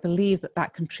that. And I believe that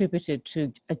that contributed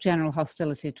to a general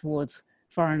hostility towards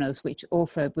foreigners, which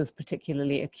also was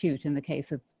particularly acute in the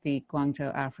case of the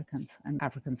Guangzhou Africans and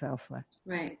Africans elsewhere.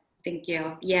 Right. Thank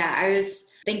you. Yeah, I was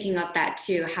thinking of that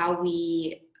too, how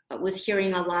we was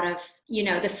hearing a lot of,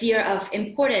 the fear of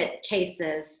imported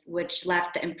cases, which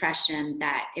left the impression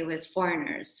that it was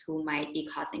foreigners who might be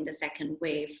causing the second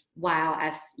wave, while,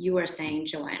 as you were saying,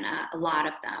 Joanna, a lot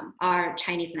of them are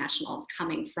Chinese nationals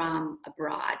coming from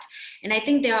abroad. And I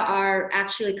think there are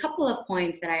actually a couple of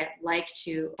points that I'd like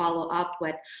to follow up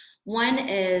with. One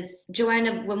is,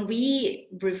 Joanna, when we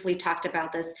briefly talked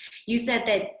about this, you said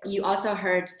that you also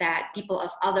heard that people of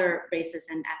other races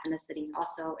and ethnicities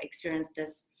also experience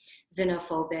this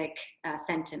xenophobic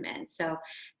sentiment. So,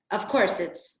 of course,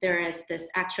 there is this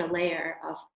extra layer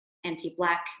of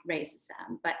anti-Black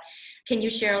racism, but can you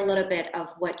share a little bit of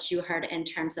what you heard in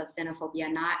terms of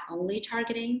xenophobia, not only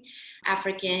targeting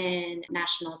African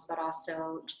nationals, but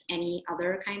also just any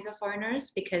other kinds of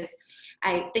foreigners? Because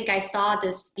I think I saw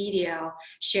this video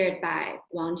shared by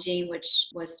Wang Jing, which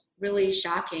was really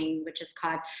shocking, which is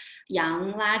called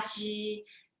Yang Laji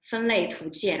分类图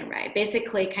鉴, right?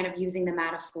 Basically kind of using the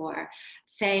metaphor,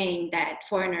 saying that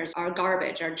foreigners are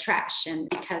garbage or trash, and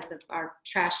because of our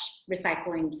trash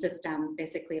recycling system,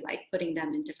 basically like putting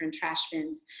them in different trash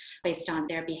bins based on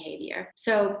their behavior.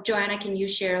 So Joanna, can you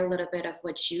share a little bit of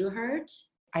what you heard?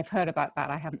 I've heard about that.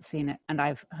 I haven't seen it. And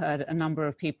I've heard a number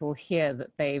of people here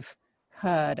that they've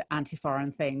heard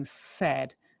anti-foreign things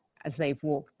said. as they've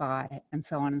walked by and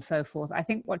so on and so forth. I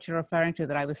think what you're referring to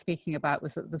that I was speaking about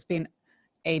was that there's been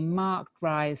a marked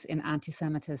rise in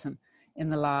anti-Semitism in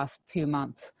the last few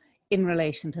months in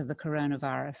relation to the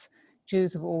coronavirus.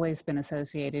 Jews have always been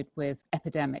associated with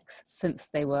epidemics since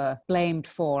they were blamed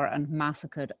for and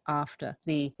massacred after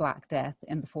the Black Death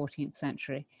in the 14th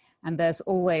century. And there's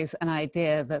always an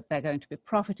idea that they're going to be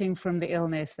profiting from the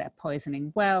illness, they're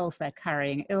poisoning wells, they're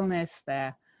carrying illness,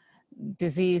 they're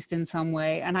diseased in some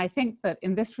way. And I think that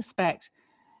in this respect,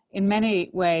 in many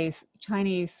ways,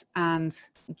 Chinese and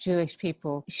Jewish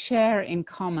people share in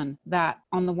common that,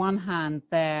 on the one hand,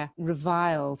 they're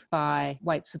reviled by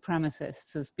white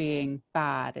supremacists as being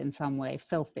bad in some way,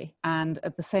 filthy. And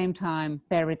at the same time,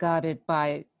 they're regarded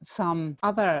by some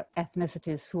other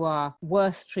ethnicities who are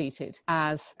worse treated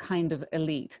as kind of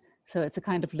elite. So it's a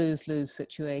kind of lose-lose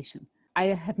situation. I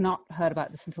had not heard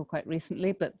about this until quite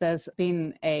recently, but there's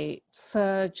been a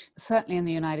surge, certainly in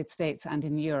the United States and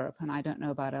in Europe, and I don't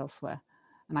know about elsewhere.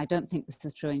 And I don't think this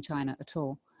is true in China at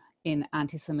all, in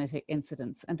anti-Semitic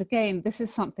incidents. And again, this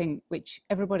is something which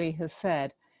everybody has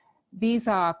said. These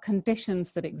are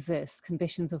conditions that exist,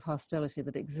 conditions of hostility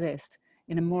that exist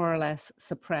in a more or less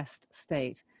suppressed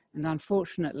state. And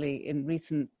unfortunately, in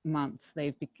recent months,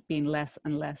 they've been less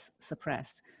and less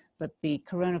suppressed. But the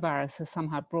coronavirus has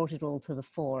somehow brought it all to the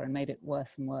fore and made it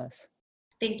worse and worse.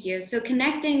 Thank you. So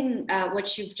connecting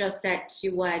what you've just said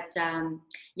to what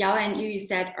Yao and Yu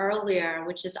said earlier,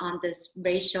 which is on this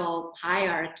racial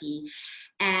hierarchy.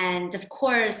 And of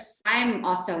course, I'm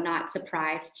also not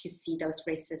surprised to see those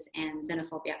racist and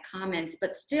xenophobia comments,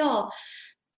 but still,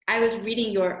 I was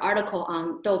reading your article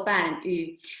on Douban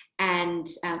Yu, and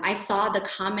I saw the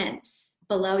comments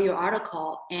below your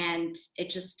article, and it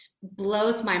just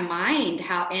blows my mind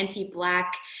how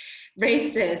anti-Black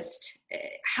racist,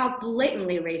 how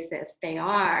blatantly racist they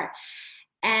are.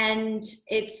 And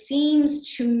it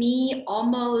seems to me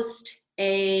almost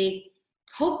a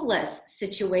hopeless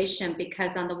situation,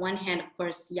 because on the one hand, of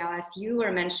course, Yao, as you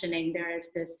were mentioning, there is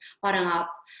this bottom-up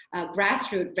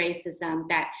grassroots racism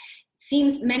that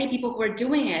seems many people who are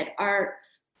doing it are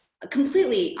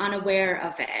completely unaware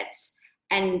of it.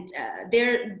 And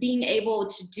they're being able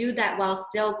to do that while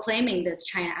still claiming this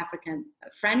China-African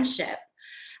friendship.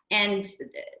 And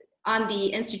on the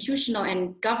institutional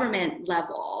and government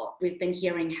level, we've been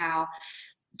hearing how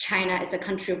China is a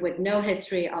country with no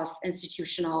history of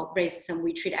institutional racism.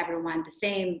 We treat everyone the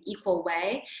same, equal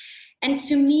way. And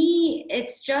to me,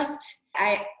 it's just,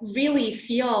 I really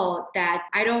feel that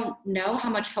I don't know how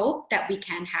much hope that we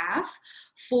can have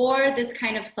for this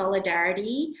kind of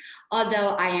solidarity,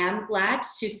 although I am glad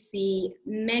to see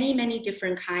many, many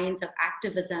different kinds of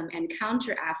activism and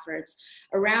counter efforts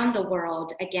around the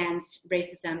world against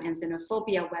racism and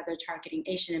xenophobia, whether targeting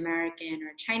Asian American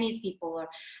or Chinese people or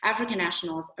African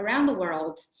nationals around the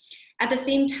world. At the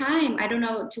same time, I don't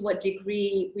know to what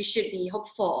degree we should be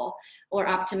hopeful or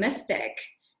optimistic,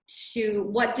 to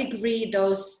what degree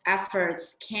those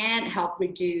efforts can help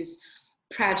reduce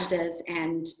prejudice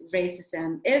and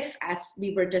racism if, as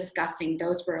we were discussing,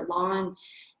 those were long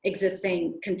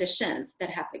existing conditions that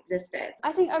have existed.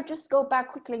 I think I'll just go back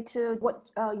quickly to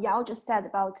what Yao just said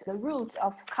about the root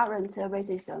of current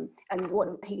racism and what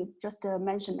he just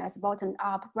mentioned as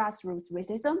bottom-up grassroots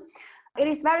racism. It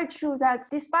is very true that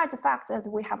despite the fact that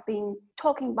we have been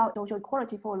talking about social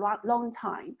equality for a long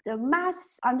time, the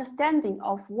mass understanding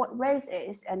of what race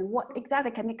is and what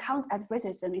exactly can be counted as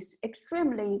racism is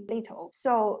extremely little.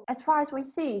 So as far as we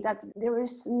see that there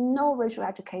is no racial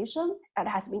education that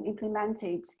has been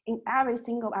implemented in every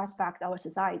single aspect of our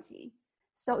society.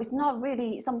 So it's not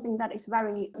really something that is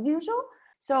very usual.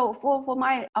 So for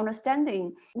my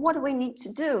understanding, what we need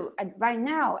to do right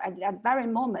now, at that very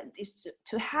moment, is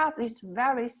to have this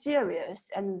very serious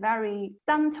and very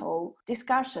subtle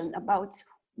discussion about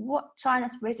what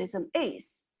China's racism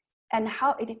is and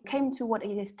how it came to what it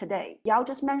is today. Yao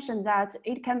just mentioned that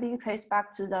it can be traced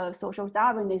back to the social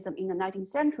Darwinism in the 19th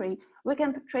century. We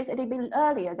can trace it a bit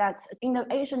earlier that in the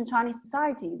Asian Chinese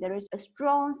society, there is a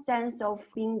strong sense of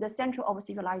being the center of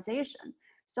civilization.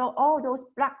 So all those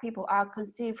Black people are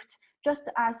conceived just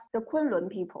as the Kunlun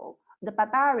people, the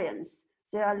barbarians.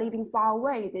 They are living far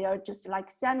away. They are just like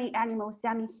semi-animal,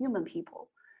 semi-human people.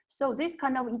 So this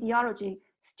kind of ideology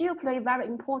still play a very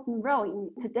important role in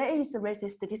today's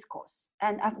racist discourse.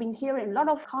 And I've been hearing a lot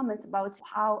of comments about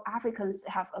how Africans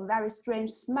have a very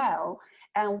strange smell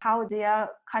and how they are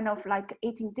kind of like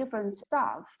eating different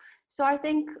stuff. So I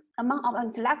think among our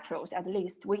intellectuals, at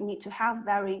least, we need to have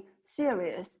very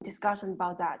serious discussion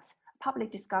about that,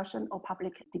 public discussion or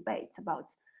public debate about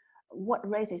what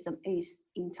racism is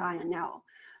in China now.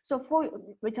 So for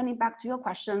returning back to your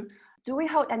question, Do we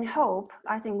hold any hope?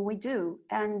 I think we do.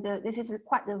 And this is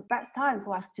quite the best time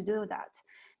for us to do that,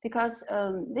 because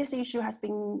this issue has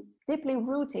been deeply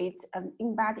rooted and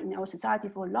embedded in our society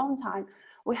for a long time.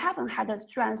 We haven't had the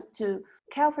strength to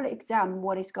carefully examine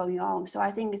what is going on. So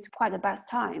I think it's quite the best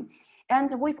time.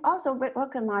 And we've also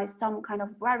recognized some kind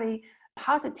of very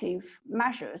positive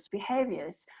measures,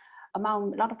 behaviors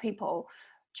among a lot of people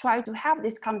try to have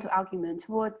this counter argument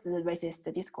towards the racist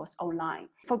discourse online.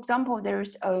 For example,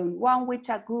 there's one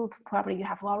WeChat group, probably you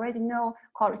have already know,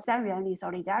 called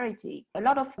Solidarity. A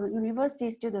lot of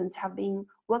university students have been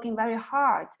working very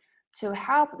hard to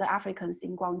help the Africans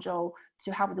in Guangzhou,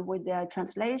 to help with their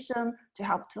translation, to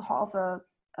help to offer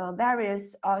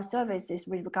various services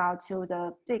with regard to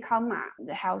the 健康码,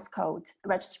 the health code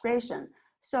registration.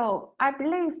 So I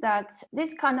believe that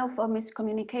this kind of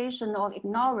miscommunication or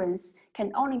ignorance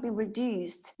can only be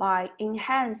reduced by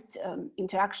enhanced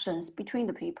interactions between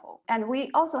the people. And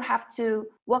we also have to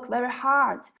work very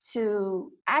hard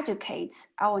to educate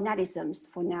our netizens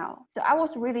for now. So I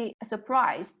was really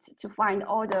surprised to find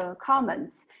all the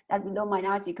comments that below my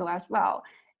article as well.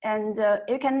 And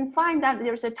you can find that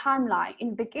there's a timeline.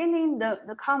 In the beginning,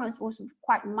 the comments was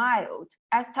quite mild.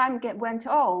 As time went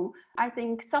on, I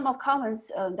think some of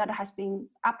comments that has been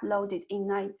uploaded in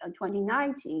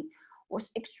 2019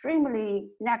 was extremely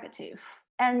negative.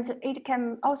 And it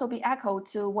can also be echoed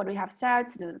to what we have said,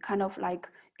 the kind of like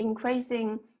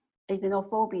increasing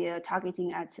xenophobia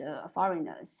targeting at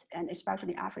foreigners and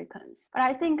especially Africans. But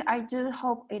I do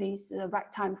hope it is the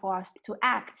right time for us to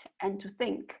act and to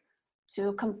think,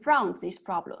 to confront this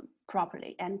problem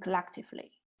properly and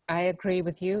collectively. I agree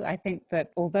with you. I think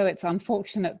that although it's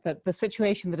unfortunate that the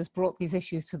situation that has brought these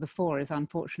issues to the fore is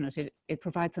unfortunate, it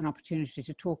provides an opportunity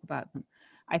to talk about them.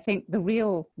 I think the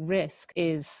real risk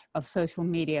is of social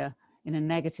media in a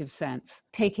negative sense,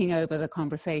 taking over the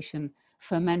conversation,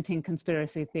 fermenting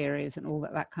conspiracy theories and all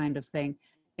that kind of thing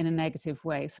in a negative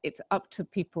way. So it's up to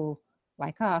people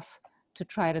like us to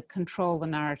try to control the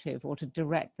narrative or to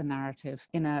direct the narrative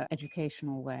in an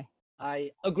educational way.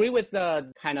 I agree with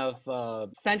the kind of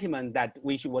sentiment that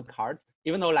we should work hard,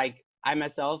 even though like I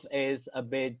myself is a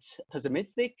bit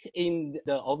pessimistic in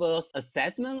the overall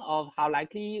assessment of how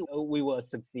likely we will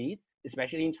succeed,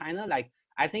 especially in China. Like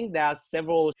I think there are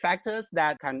several factors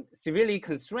that can severely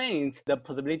constrain the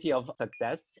possibility of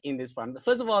success in this front.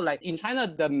 First of all, like in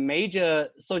China, the major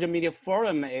social media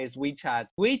forum is WeChat,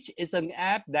 which is an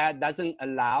app that doesn't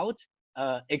allow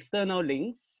external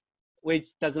links, which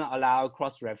doesn't allow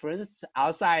cross-reference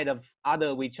outside of other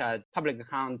WeChat public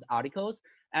account articles,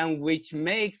 and which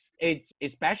makes it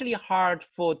especially hard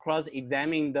for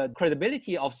cross-examining the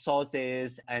credibility of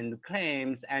sources and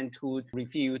claims and to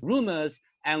refute rumors,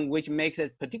 and which makes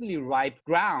it particularly ripe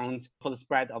ground for the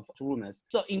spread of rumors.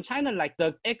 So in China, like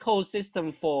the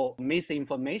ecosystem for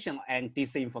misinformation and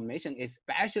disinformation is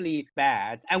especially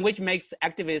bad, and which makes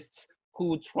activists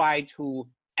who try to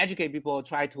educate people,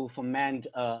 try to foment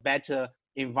a better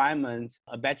environment,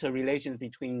 a better relations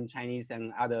between Chinese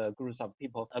and other groups of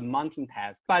people, a mounting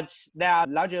task. But there are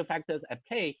larger factors at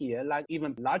play here, like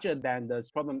even larger than the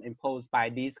problem imposed by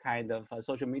these kind of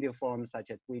social media forums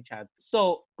such as WeChat.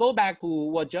 So go back to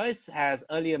what Joyce has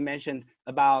earlier mentioned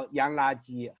about yang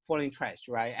laji, falling trash,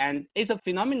 right? And it's a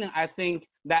phenomenon, I think,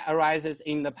 that arises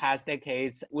in the past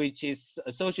decades, which is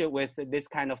associated with this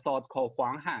kind of thought called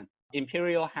Huang Han,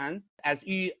 Imperial Han. As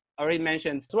you already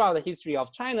mentioned, throughout the history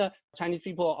of China, Chinese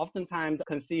people oftentimes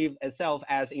conceive itself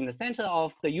as in the center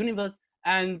of the universe.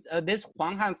 And this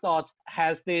Huang Han thought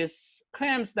has this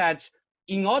claims that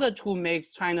in order to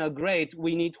make China great,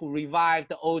 we need to revive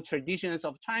the old traditions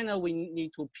of China. We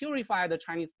need to purify the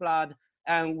Chinese blood,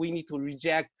 and we need to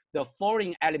reject the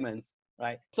foreign elements,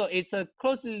 right? So it's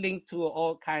closely linked to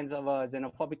all kinds of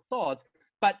xenophobic thoughts.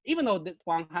 But even though this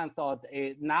Huang Han thought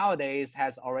nowadays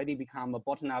has already become a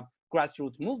bottom-up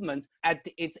grassroots movement, at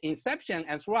its inception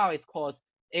and throughout its course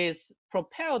is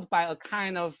propelled by a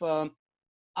kind of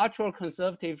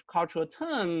ultra-conservative cultural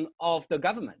turn of the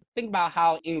government. Think about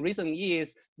how in recent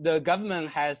years, the government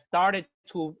has started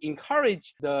to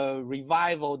encourage the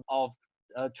revival of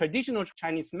traditional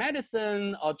Chinese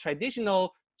medicine or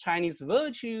traditional Chinese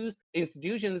virtues,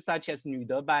 institutions such as 女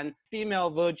德班, female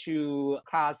virtue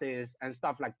classes and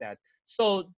stuff like that.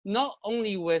 So not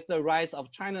only with the rise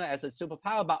of China as a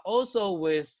superpower, but also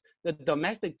with the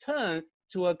domestic turn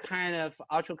to a kind of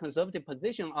ultra-conservative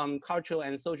position on cultural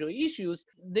and social issues,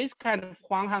 this kind of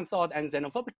Huang Han thought and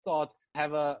xenophobic thought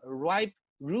have a ripe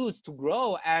roots to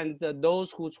grow, and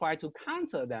those who try to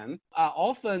counter them are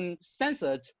often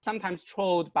censored, sometimes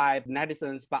trolled by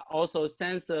netizens, but also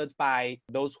censored by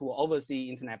those who oversee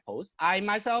internet posts. I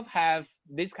myself have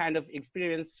this kind of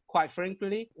experience quite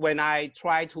frequently when I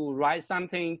try to write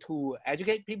something to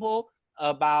educate people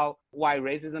about why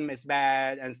racism is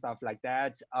bad and stuff like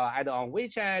that, either on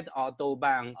WeChat or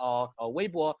Douban or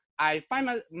Weibo. I find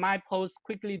my post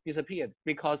quickly disappeared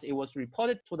because it was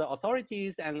reported to the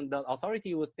authorities, and the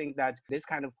authority would think that this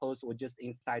kind of post would just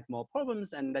incite more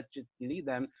problems and let's just delete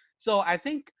them. So I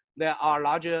think there are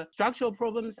larger structural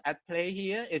problems at play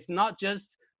here. It's not just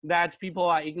that people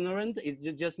are ignorant. It's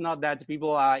just not that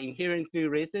people are inherently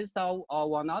racist or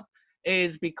whatnot.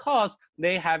 Is because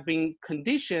they have been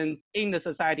conditioned in the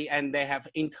society and they have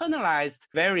internalized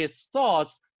various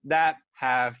thoughts that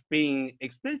have been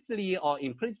explicitly or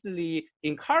implicitly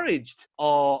encouraged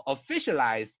or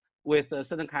officialized with a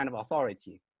certain kind of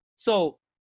authority. So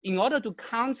in order to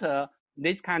counter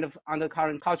this kind of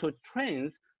undercurrent cultural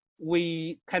trends,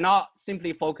 we cannot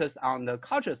simply focus on the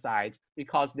culture side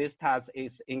because this task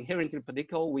is inherently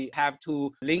political. We have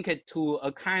to link it to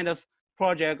a kind of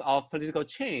project of political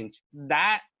change.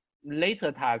 That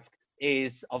later task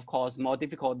is, of course, more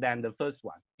difficult than the first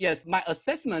one. Yes, my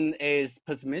assessment is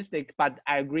pessimistic, but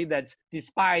I agree that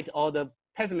despite all the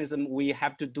pessimism, we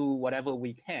have to do whatever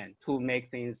we can to make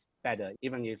things better,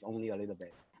 even if only a little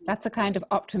bit. That's a kind of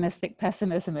optimistic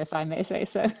pessimism, if I may say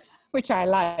so, which I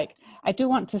like. I do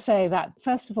want to say that,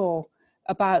 first of all,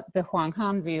 about the Huang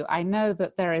Han view, I know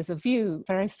that there is a view,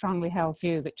 very strongly held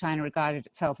view, that China regarded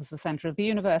itself as the center of the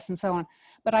universe and so on.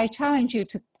 But I challenge you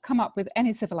to come up with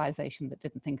any civilization that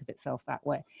didn't think of itself that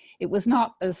way. It was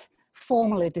not as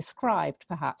formally described,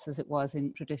 perhaps, as it was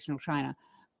in traditional China.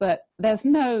 But there's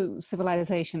no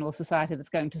civilization or society that's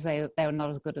going to say that they were not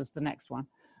as good as the next one,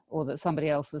 or that somebody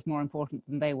else was more important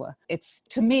than they were. It's,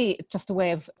 to me, just a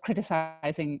way of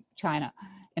criticizing China,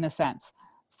 in a sense,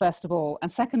 first of all.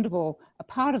 And second of all, a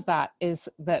part of that is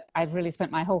that I've really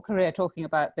spent my whole career talking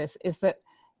about this, is that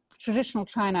traditional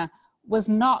China was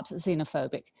not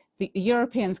xenophobic. The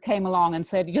Europeans came along and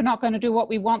said, you're not going to do what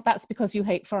we want, that's because you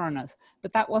hate foreigners.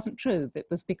 But that wasn't true. It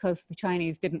was because the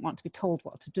Chinese didn't want to be told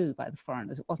what to do by the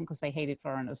foreigners. It wasn't because they hated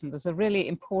foreigners. And there's a really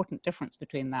important difference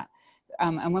between that.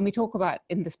 And when we talk about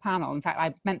in this panel, in fact,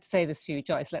 I meant to say this to you,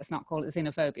 Joyce, let's not call it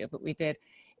xenophobia, but we did.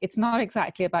 It's not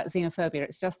exactly about xenophobia,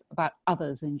 it's just about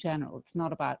others in general. It's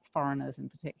not about foreigners in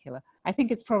particular. I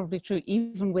think it's probably true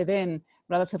even within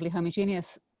relatively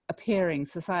homogeneous appearing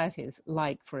societies,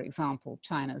 like, for example,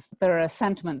 China's. There are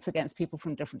sentiments against people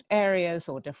from different areas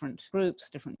or different groups,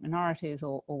 different minorities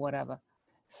or whatever.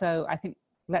 So I think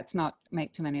let's not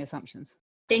make too many assumptions.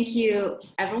 Thank you,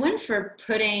 everyone, for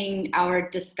putting our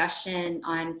discussion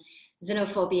on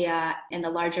xenophobia in the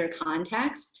larger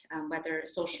context, whether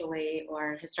socially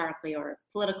or historically or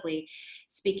politically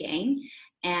speaking.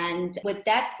 And with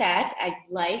that said, I'd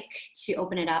like to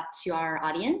open it up to our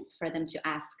audience for them to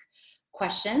ask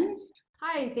questions.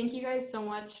 Hi, thank you guys so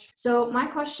much. So my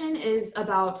question is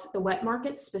about the wet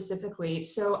market specifically.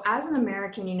 So as an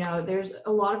American, you know, there's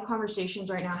a lot of conversations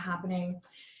right now happening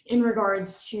in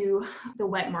regards to the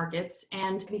wet markets.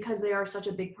 And because they are such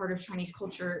a big part of Chinese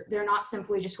culture, they're not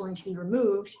simply just going to be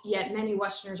removed, yet many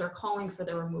Westerners are calling for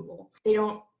their removal. They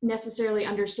don't necessarily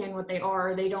understand what they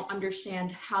are. They don't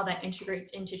understand how that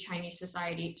integrates into Chinese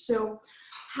society. So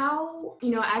how,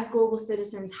 you know, as global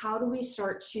citizens, how do we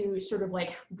start to sort of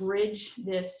like bridge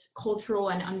this cultural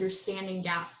and understanding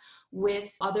gap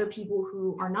with other people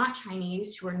who are not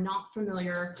Chinese, who are not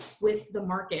familiar with the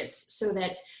markets, so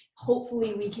that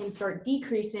hopefully we can start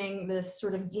decreasing this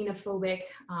sort of xenophobic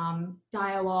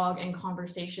dialogue and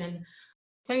conversation?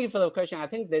 Thank you for the question. I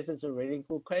think this is a really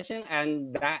good question,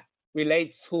 and that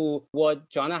relates to what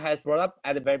Joanna has brought up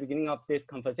at the very beginning of this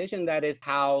conversation, that is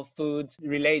how food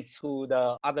relates to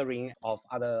the othering of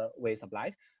other ways of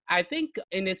life. I think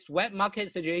in this wet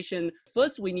market situation,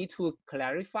 first we need to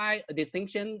clarify a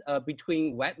distinction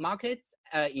between wet markets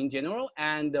in general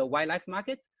and wildlife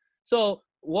markets. So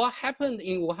what happened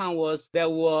in Wuhan was there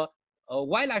were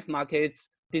wildlife markets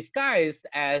disguised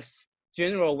as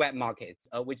general wet markets,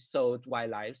 which sold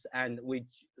wildlife and which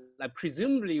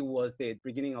presumably was the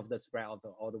beginning of the spread of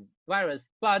the virus.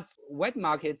 But wet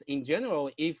markets in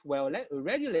general, if well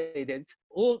regulated,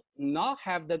 will not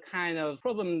have the kind of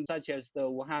problem such as the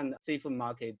Wuhan seafood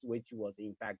market, which was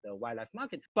in fact the wildlife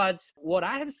market. But what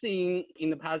I have seen in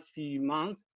the past few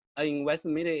months in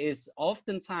Western media is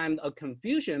oftentimes a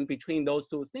confusion between those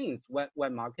two things, wet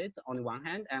markets on the one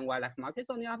hand and wildlife markets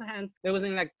on the other hand. There was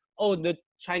like, oh, the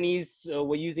Chinese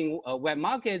were using wet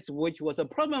markets, which was a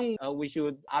problem. We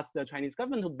should ask the Chinese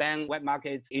government to ban wet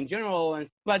markets in general.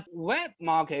 But wet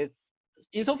markets,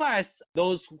 insofar as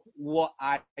those what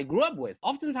I grew up with,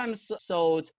 oftentimes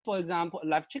sold, for example,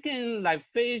 live chicken, live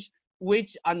fish,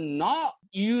 which are not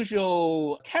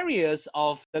usual carriers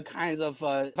of the kinds of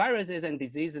viruses and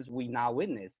diseases we now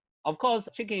witness. Of course,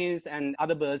 chickens and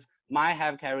other birds might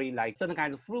have carried like certain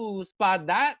kinds of flus, but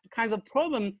that kind of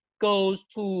problem goes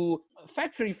to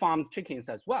factory farmed chickens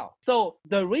as well. So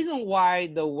the reason why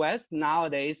the West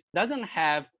nowadays doesn't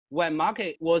have wet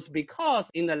market was because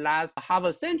in the last half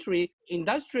a century,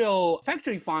 industrial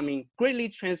factory farming greatly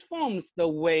transforms the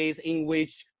ways in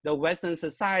which the Western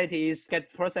societies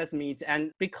get processed meat.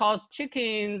 And because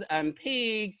chickens and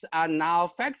pigs are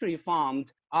now factory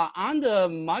farmed, are under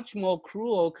much more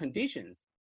cruel conditions,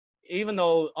 even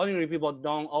though ordinary people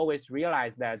don't always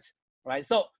realize that, right?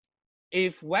 So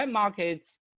if wet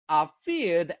markets are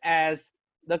feared as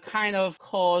the kind of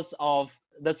cause of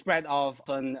the spread of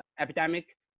an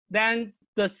epidemic, then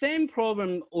the same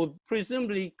problem would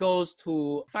presumably goes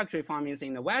to factory farmings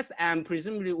in the West and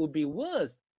presumably would be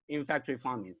worse in factory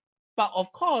farmings. But of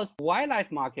course,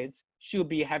 wildlife markets should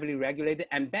be heavily regulated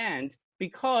and banned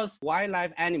because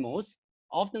wildlife animals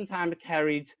oftentimes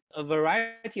carried a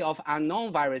variety of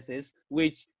unknown viruses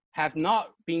which have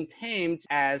not been tamed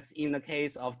as in the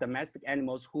case of domestic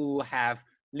animals who have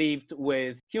lived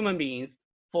with human beings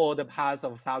for the past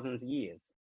of thousands of years.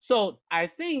 So I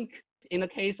think in the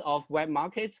case of wet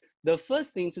markets, the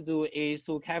first thing to do is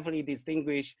to carefully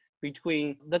distinguish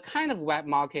between the kind of wet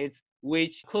markets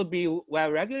which could be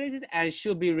well regulated and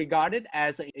should be regarded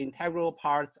as an integral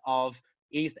part of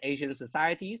East Asian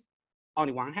societies on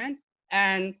the one hand,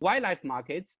 and wildlife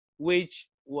markets, which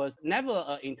was never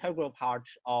an integral part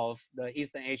of the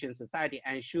Eastern Asian society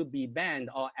and should be banned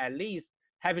or at least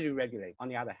heavily regulated on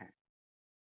the other hand.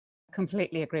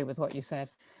 Completely agree with what you said.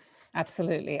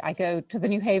 Absolutely. I go to the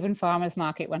New Haven farmers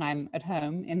market when I'm at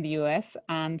home in the US,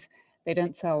 and they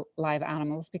don't sell live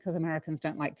animals because Americans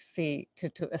don't like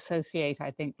to associate,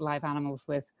 I think, live animals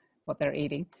with what they're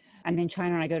eating. And in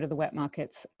China, I go to the wet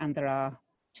markets and there are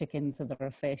chickens and there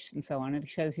are fish and so on. And it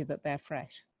shows you that they're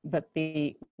fresh. But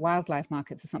the wildlife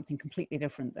markets are something completely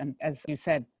different. And as you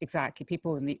said, exactly,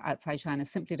 people in the outside China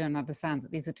simply don't understand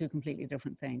that these are two completely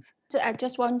different things. So I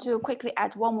just want to quickly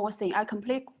add one more thing. I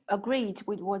completely agreed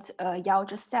with what Yao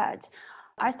just said.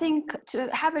 I think to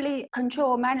heavily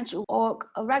control, manage, or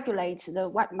regulate the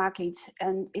wet market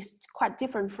and is quite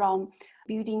different from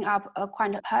building up a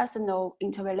kind of personal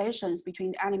interrelations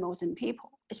between animals and people.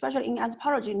 Especially in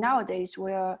anthropology nowadays,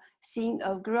 we're seeing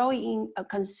a growing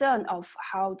concern of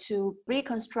how to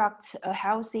reconstruct a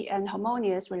healthy and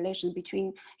harmonious relation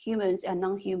between humans and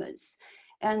non-humans.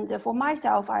 And for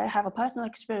myself, I have a personal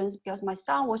experience because my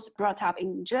son was brought up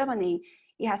in Germany.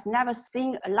 He has never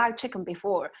seen a live chicken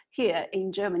before here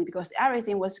in Germany because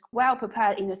everything was well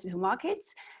prepared in the supermarkets.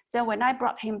 So when I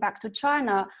brought him back to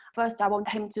China, first I want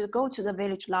him to go to the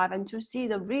village life and to see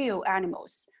the real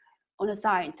animals on the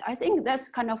site. I think that's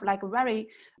kind of like a very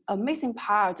missing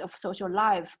part of social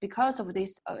life because of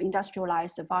these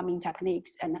industrialized farming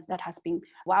techniques, and that has been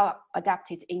well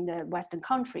adapted in the Western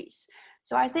countries.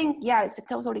 So I think, yeah, it's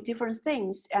totally different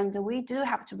things. And we do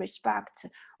have to respect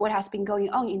what has been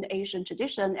going on in the Asian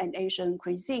tradition and Asian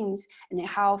cuisines and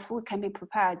how food can be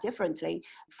prepared differently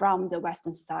from the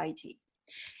Western society.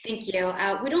 Thank you.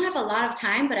 We don't have a lot of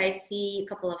time, but I see a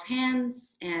couple of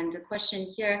hands and a question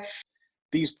here.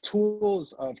 These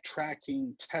tools of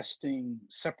tracking, testing,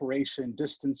 separation,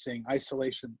 distancing,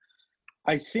 isolation,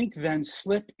 I think then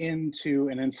slip into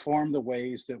and inform the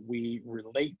ways that we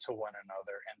relate to one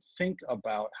another and think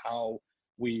about how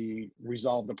we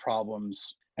resolve the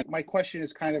problems. And my question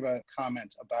is kind of a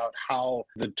comment about how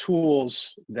the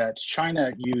tools that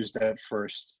China used at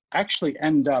first actually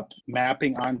end up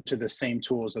mapping onto the same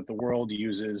tools that the world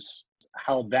uses,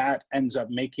 how that ends up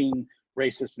making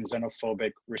racist and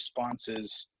xenophobic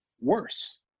responses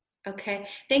worse. Okay,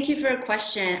 thank you for a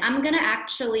question. I'm going to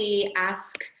actually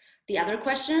ask the other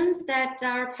questions that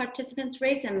our participants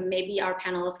raised, and maybe our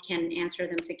panelists can answer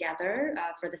them together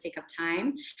for the sake of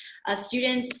time. A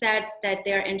student said that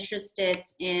they're interested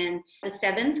in the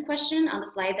 7th question on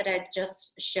the slide that I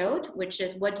just showed, which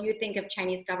is, what do you think of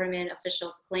Chinese government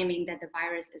officials claiming that the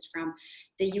virus is from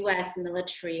the US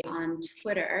military on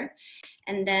Twitter?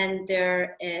 And then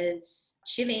there is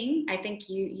Qiling, I think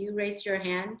you raised your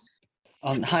hand.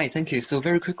 Hi, thank you. So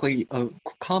very quickly, a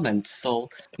comment. So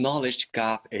knowledge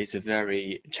gap is a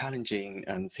very challenging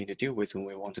thing to deal with when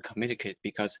we want to communicate,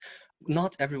 because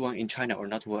not everyone in China or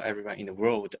not everyone in the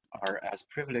world are as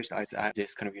privileged as at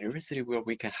this kind of university where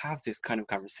we can have this kind of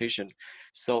conversation.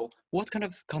 So what kind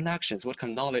of connections, what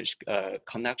kind of knowledge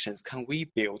connections can we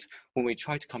build when we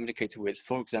try to communicate with,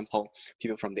 for example,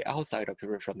 people from the outside or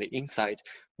people from the inside,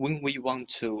 when we want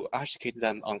to educate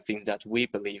them on things that we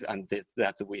believe and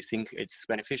that we think it's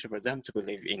beneficial for them to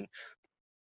believe in?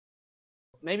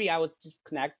 Maybe I would just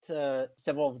connect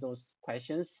several of those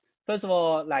questions. First of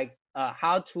all, like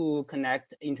how to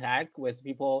interact with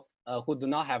people who do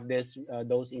not have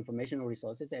those informational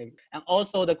resources, and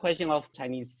also the question of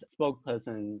Chinese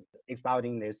spokesperson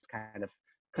expounding this kind of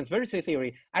conspiracy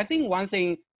theory. I think one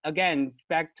thing, again,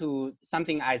 back to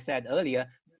something I said earlier,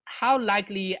 how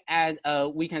likely and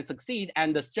we can succeed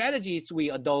and the strategies we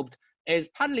adopt is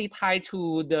partly tied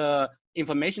to the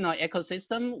informational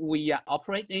ecosystem we are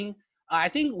operating. I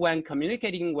think when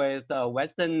communicating with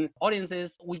Western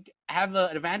audiences, we have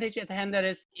an advantage at hand. That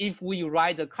is, if we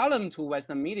write a column to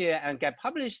Western media and get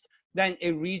published, then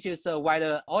it reaches a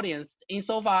wider audience.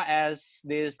 Insofar as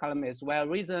this column is well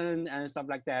reasoned and stuff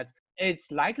like that,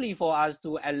 it's likely for us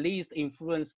to at least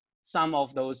influence some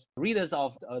of those readers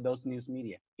of those news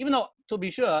media. Even though, to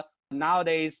be sure,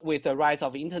 nowadays, with the rise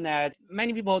of internet,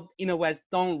 many people in the West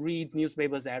don't read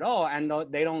newspapers at all, and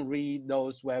they don't read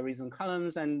those well-reasoned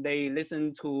columns, and they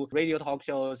listen to radio talk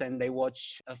shows, and they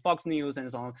watch Fox News and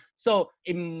so on. So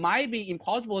it might be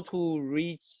impossible to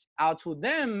reach out to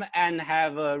them and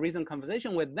have a reasoned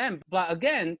conversation with them. But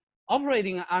again,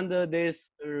 operating under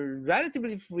this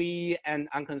relatively free and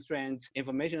unconstrained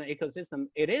information ecosystem,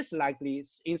 it is likely,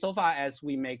 insofar as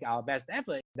we make our best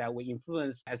effort, that we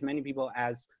influence as many people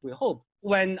as we hope.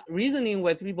 When reasoning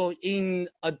with people in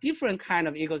a different kind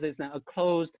of ecosystem, a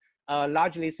closed,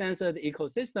 largely censored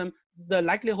ecosystem, the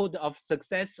likelihood of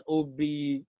success will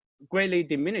be greatly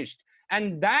diminished.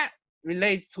 And that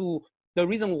relates to the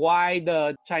reason why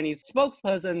the Chinese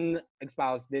spokesperson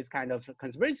espoused this kind of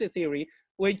conspiracy theory,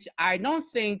 which I don't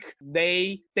think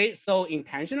they did so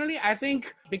intentionally. I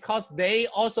think because they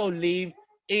also live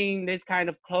in this kind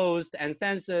of closed and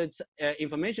censored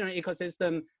information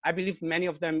ecosystem. I believe many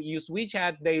of them use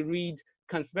WeChat. They read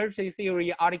conspiracy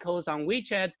theory articles on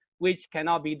WeChat, which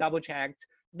cannot be double-checked.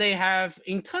 They have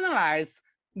internalized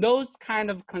those kind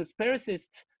of conspiracist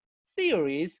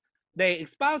theories. They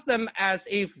espouse them as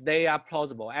if they are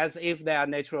plausible, as if they are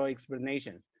natural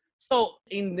explanations. So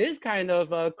in this kind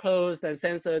of closed and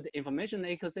censored information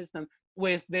ecosystem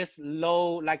with this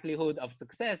low likelihood of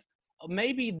success,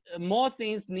 maybe more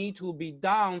things need to be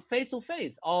done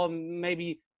face-to-face, or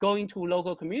maybe going to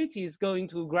local communities, going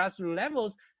to grassroots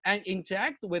levels and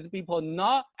interact with people,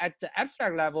 not at the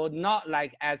abstract level, not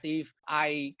like as if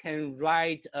I can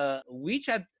write a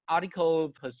WeChat article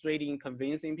persuading,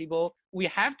 convincing people. We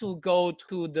have to go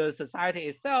to the society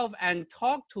itself and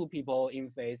talk to people in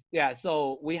face. Yeah,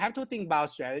 so we have to think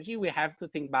about strategy. We have to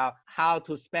think about how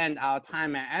to spend our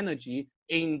time and energy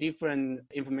in different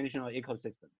informational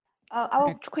ecosystems.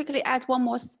 I'll quickly add one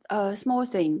more small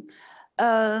thing.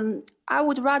 I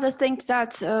would rather think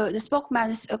that the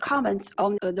spokesman's comments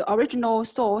on the original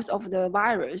source of the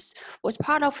virus was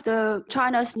part of the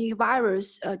China's new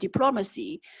virus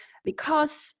diplomacy,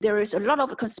 because there is a lot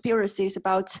of conspiracies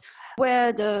about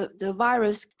where the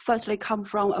virus firstly come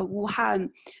from, a Wuhan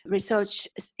Research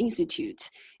Institute.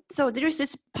 So there is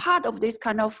this part of this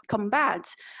kind of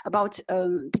combat about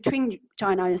between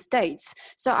China and States.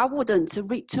 So I wouldn't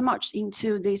read too much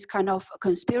into this kind of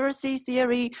conspiracy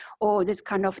theory or this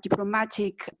kind of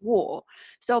diplomatic war.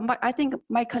 So I think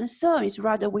my concern is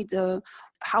rather with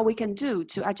how we can do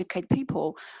to educate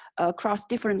people across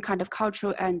different kind of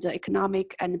cultural and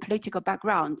economic and political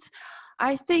backgrounds.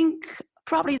 I think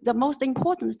probably the most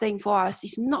important thing for us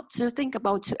is not to think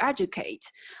about to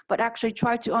educate, but actually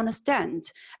try to understand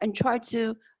and try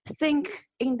to think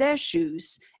in their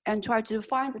shoes and try to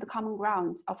find the common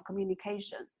ground of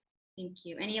communication. Thank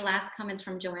you. Any last comments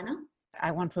from Joanna?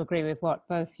 I want to agree with what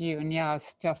both you and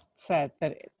Yas just said,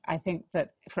 that I think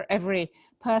that for every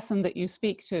person that you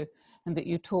speak to and that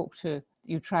you talk to,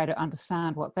 you try to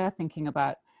understand what they're thinking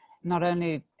about. Not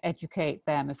only educate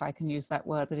them, if I can use that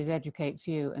word, but it educates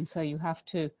you. And so you have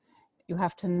to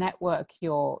network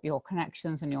your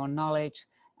connections and your knowledge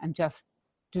and just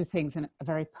do things in a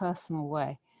very personal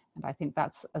way. And I think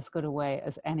that's as good a way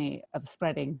as any of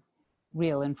spreading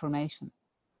real information.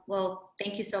 Well,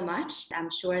 thank you so much.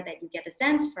 I'm sure that you get the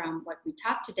sense from what we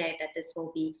talked today that this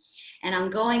will be an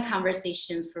ongoing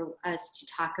conversation for us to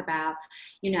talk about,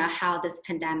 how this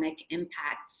pandemic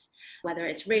impacts, whether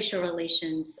it's racial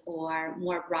relations or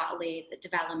more broadly, the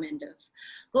development of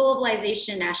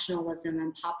globalization, nationalism,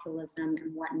 and populism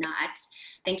and whatnot.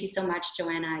 Thank you so much,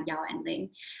 Joanna, Yao, and Ling,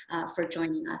 for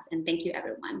joining us. And thank you,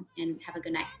 everyone, and have a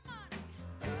good night.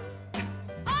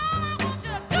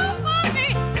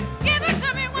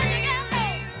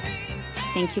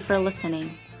 Thank you for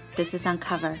listening. This is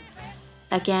Uncover.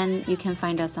 Again, you can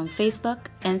find us on Facebook,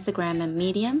 Instagram, and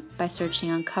Medium by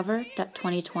searching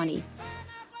uncover.2020.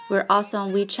 We're also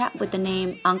on WeChat with the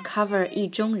name Uncover 一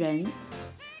中人.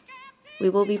 We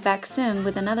will be back soon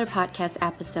with another podcast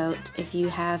episode. If you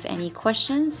have any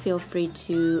questions, feel free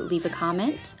to leave a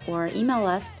comment or email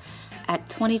us at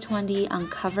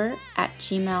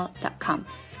 2020uncover@gmail.com.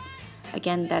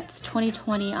 Again, that's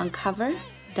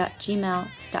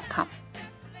 2020uncover.gmail.com.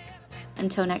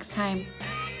 Until next time.